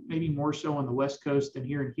flow, maybe more so on the West Coast than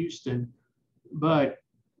here in Houston. But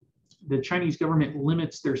the Chinese government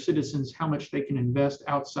limits their citizens how much they can invest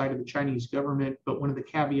outside of the Chinese government. But one of the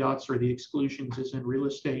caveats or the exclusions is in real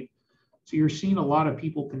estate. So you're seeing a lot of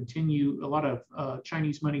people a lot of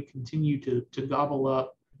Chinese money continue to gobble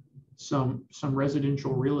up some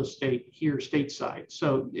residential real estate here stateside.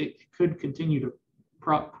 So it could continue to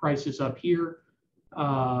prop prices up here.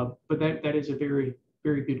 But that is a very,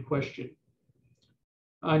 very good question.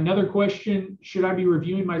 Another question, should I be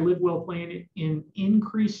reviewing my Live Well plan in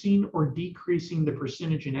increasing or decreasing the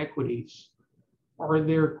percentage in equities? Are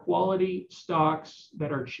there quality stocks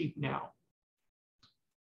that are cheap now?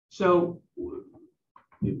 So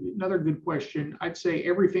another good question. I'd say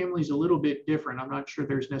every family is a little bit different. I'm not sure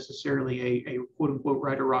there's necessarily a quote unquote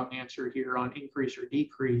right or wrong answer here on increase or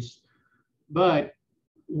decrease, but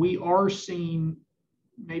we are seeing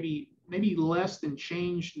maybe less than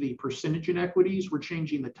change the percentage in equities. We're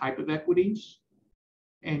changing the type of equities.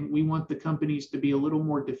 And we want the companies to be a little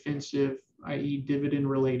more defensive, i.e. dividend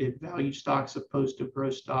related value stocks opposed to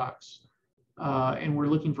growth stocks. And we're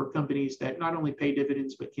looking for companies that not only pay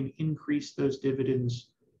dividends, but can increase those dividends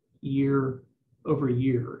year over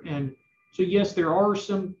year. And so, yes, there are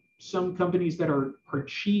some companies that are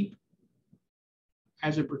cheap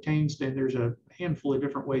as it pertains to, and there's a handful of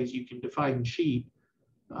different ways you can define cheap.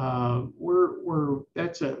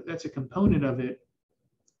 That's a component of it.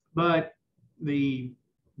 But the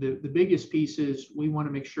biggest piece is we want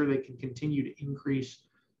to make sure they can continue to increase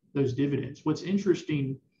those dividends. What's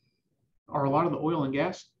interesting are a lot of the oil and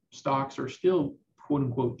gas stocks are still quote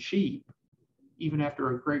unquote cheap, even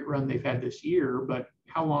after a great run they've had this year. But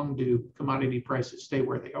how long do commodity prices stay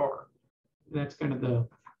where they are? And that's kind of the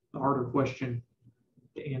harder question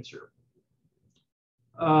to answer.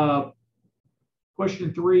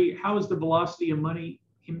 Question 3, how is the velocity of money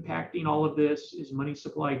impacting all of this? Is money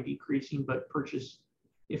supply decreasing, but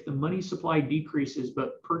if the money supply decreases,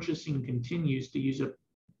 but purchasing continues to use up,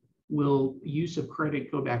 will use of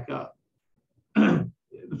credit go back up?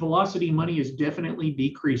 The velocity of money is definitely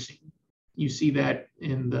decreasing. You see that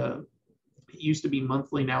it used to be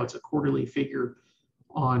monthly, now it's a quarterly figure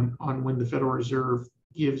on when the Federal Reserve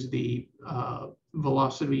gives the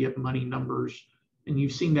velocity of money numbers. And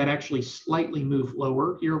you've seen that actually slightly move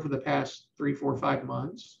lower here over the past 3, 4, 5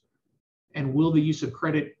 months. And will the use of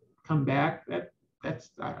credit come back?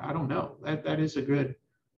 I don't know. That is a good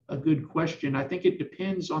question. I think it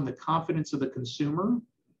depends on the confidence of the consumer.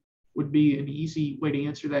 Would be an easy way to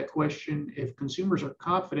answer that question. If consumers are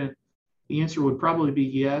confident, the answer would probably be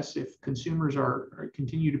yes. If consumers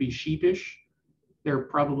continue to be sheepish, they're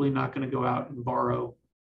probably not going to go out and borrow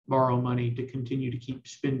money to continue to keep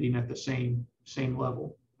spending at the same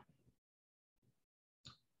level.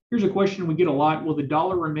 Here's a question we get a lot. Will the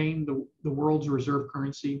dollar remain the world's reserve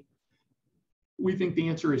currency? We think the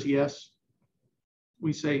answer is yes.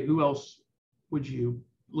 We say, who else would you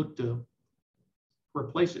look to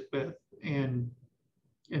replace it with? And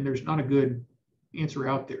there's not a good answer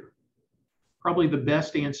out there. Probably the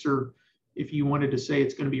best answer, if you wanted to say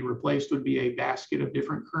it's going to be replaced, would be a basket of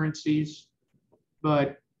different currencies.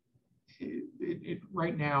 But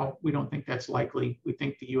right now, we don't think that's likely. We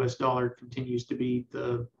think the US dollar continues to be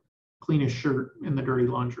the cleanest shirt in the dirty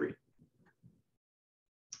laundry.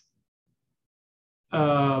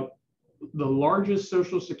 The largest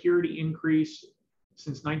Social Security increase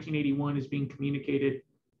since 1981 is being communicated.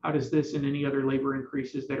 How does this and any other labor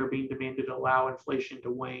increases that are being demanded allow inflation to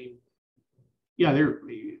wane? Yeah,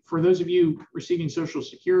 for those of you receiving Social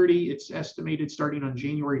Security, it's estimated starting on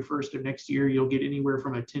January 1st of next year, you'll get anywhere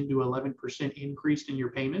from a 10 to 11% increase in your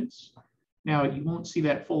payments. Now, you won't see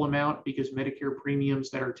that full amount because Medicare premiums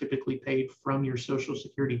that are typically paid from your Social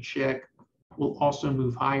Security check will also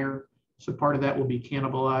move higher. So part of that will be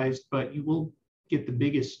cannibalized, but you will get the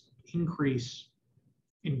biggest increase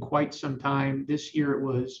in quite some time. This year it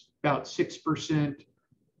was about 6%.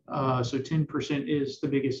 So 10% is the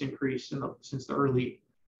biggest increase since the early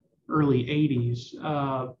 80s.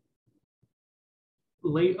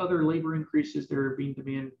 Other labor increases that are being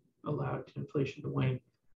demanded allowed to inflation to wane.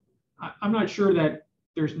 I'm not sure that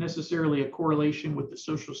there's necessarily a correlation with the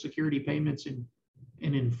Social Security payments and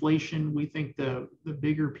inflation. We think the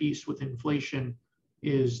bigger piece with inflation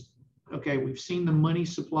is, okay, we've seen the money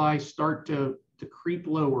supply start to creep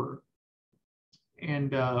lower,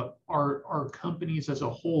 and are companies as a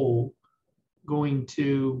whole going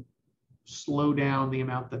to slow down the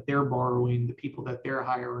amount that they're borrowing, the people that they're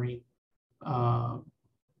hiring?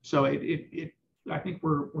 So I think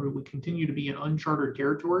we continue to be in uncharted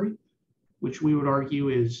territory, which we would argue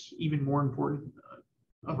is even more important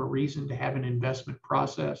of a reason to have an investment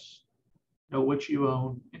process, know what you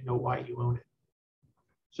own and know why you own it.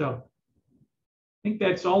 So I think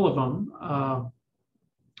that's all of them.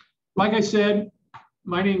 Like I said,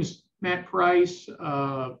 my name's Matt Price.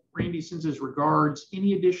 Randy sends his regards.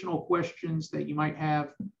 Any additional questions that you might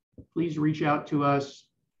have, please reach out to us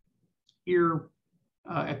here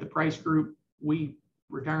at the Price Group.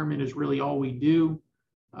 Retirement is really all we do.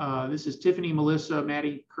 This is Tiffany, Melissa,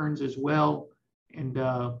 Maddie Kearns as well. And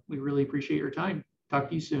we really appreciate your time. Talk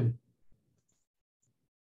to you soon.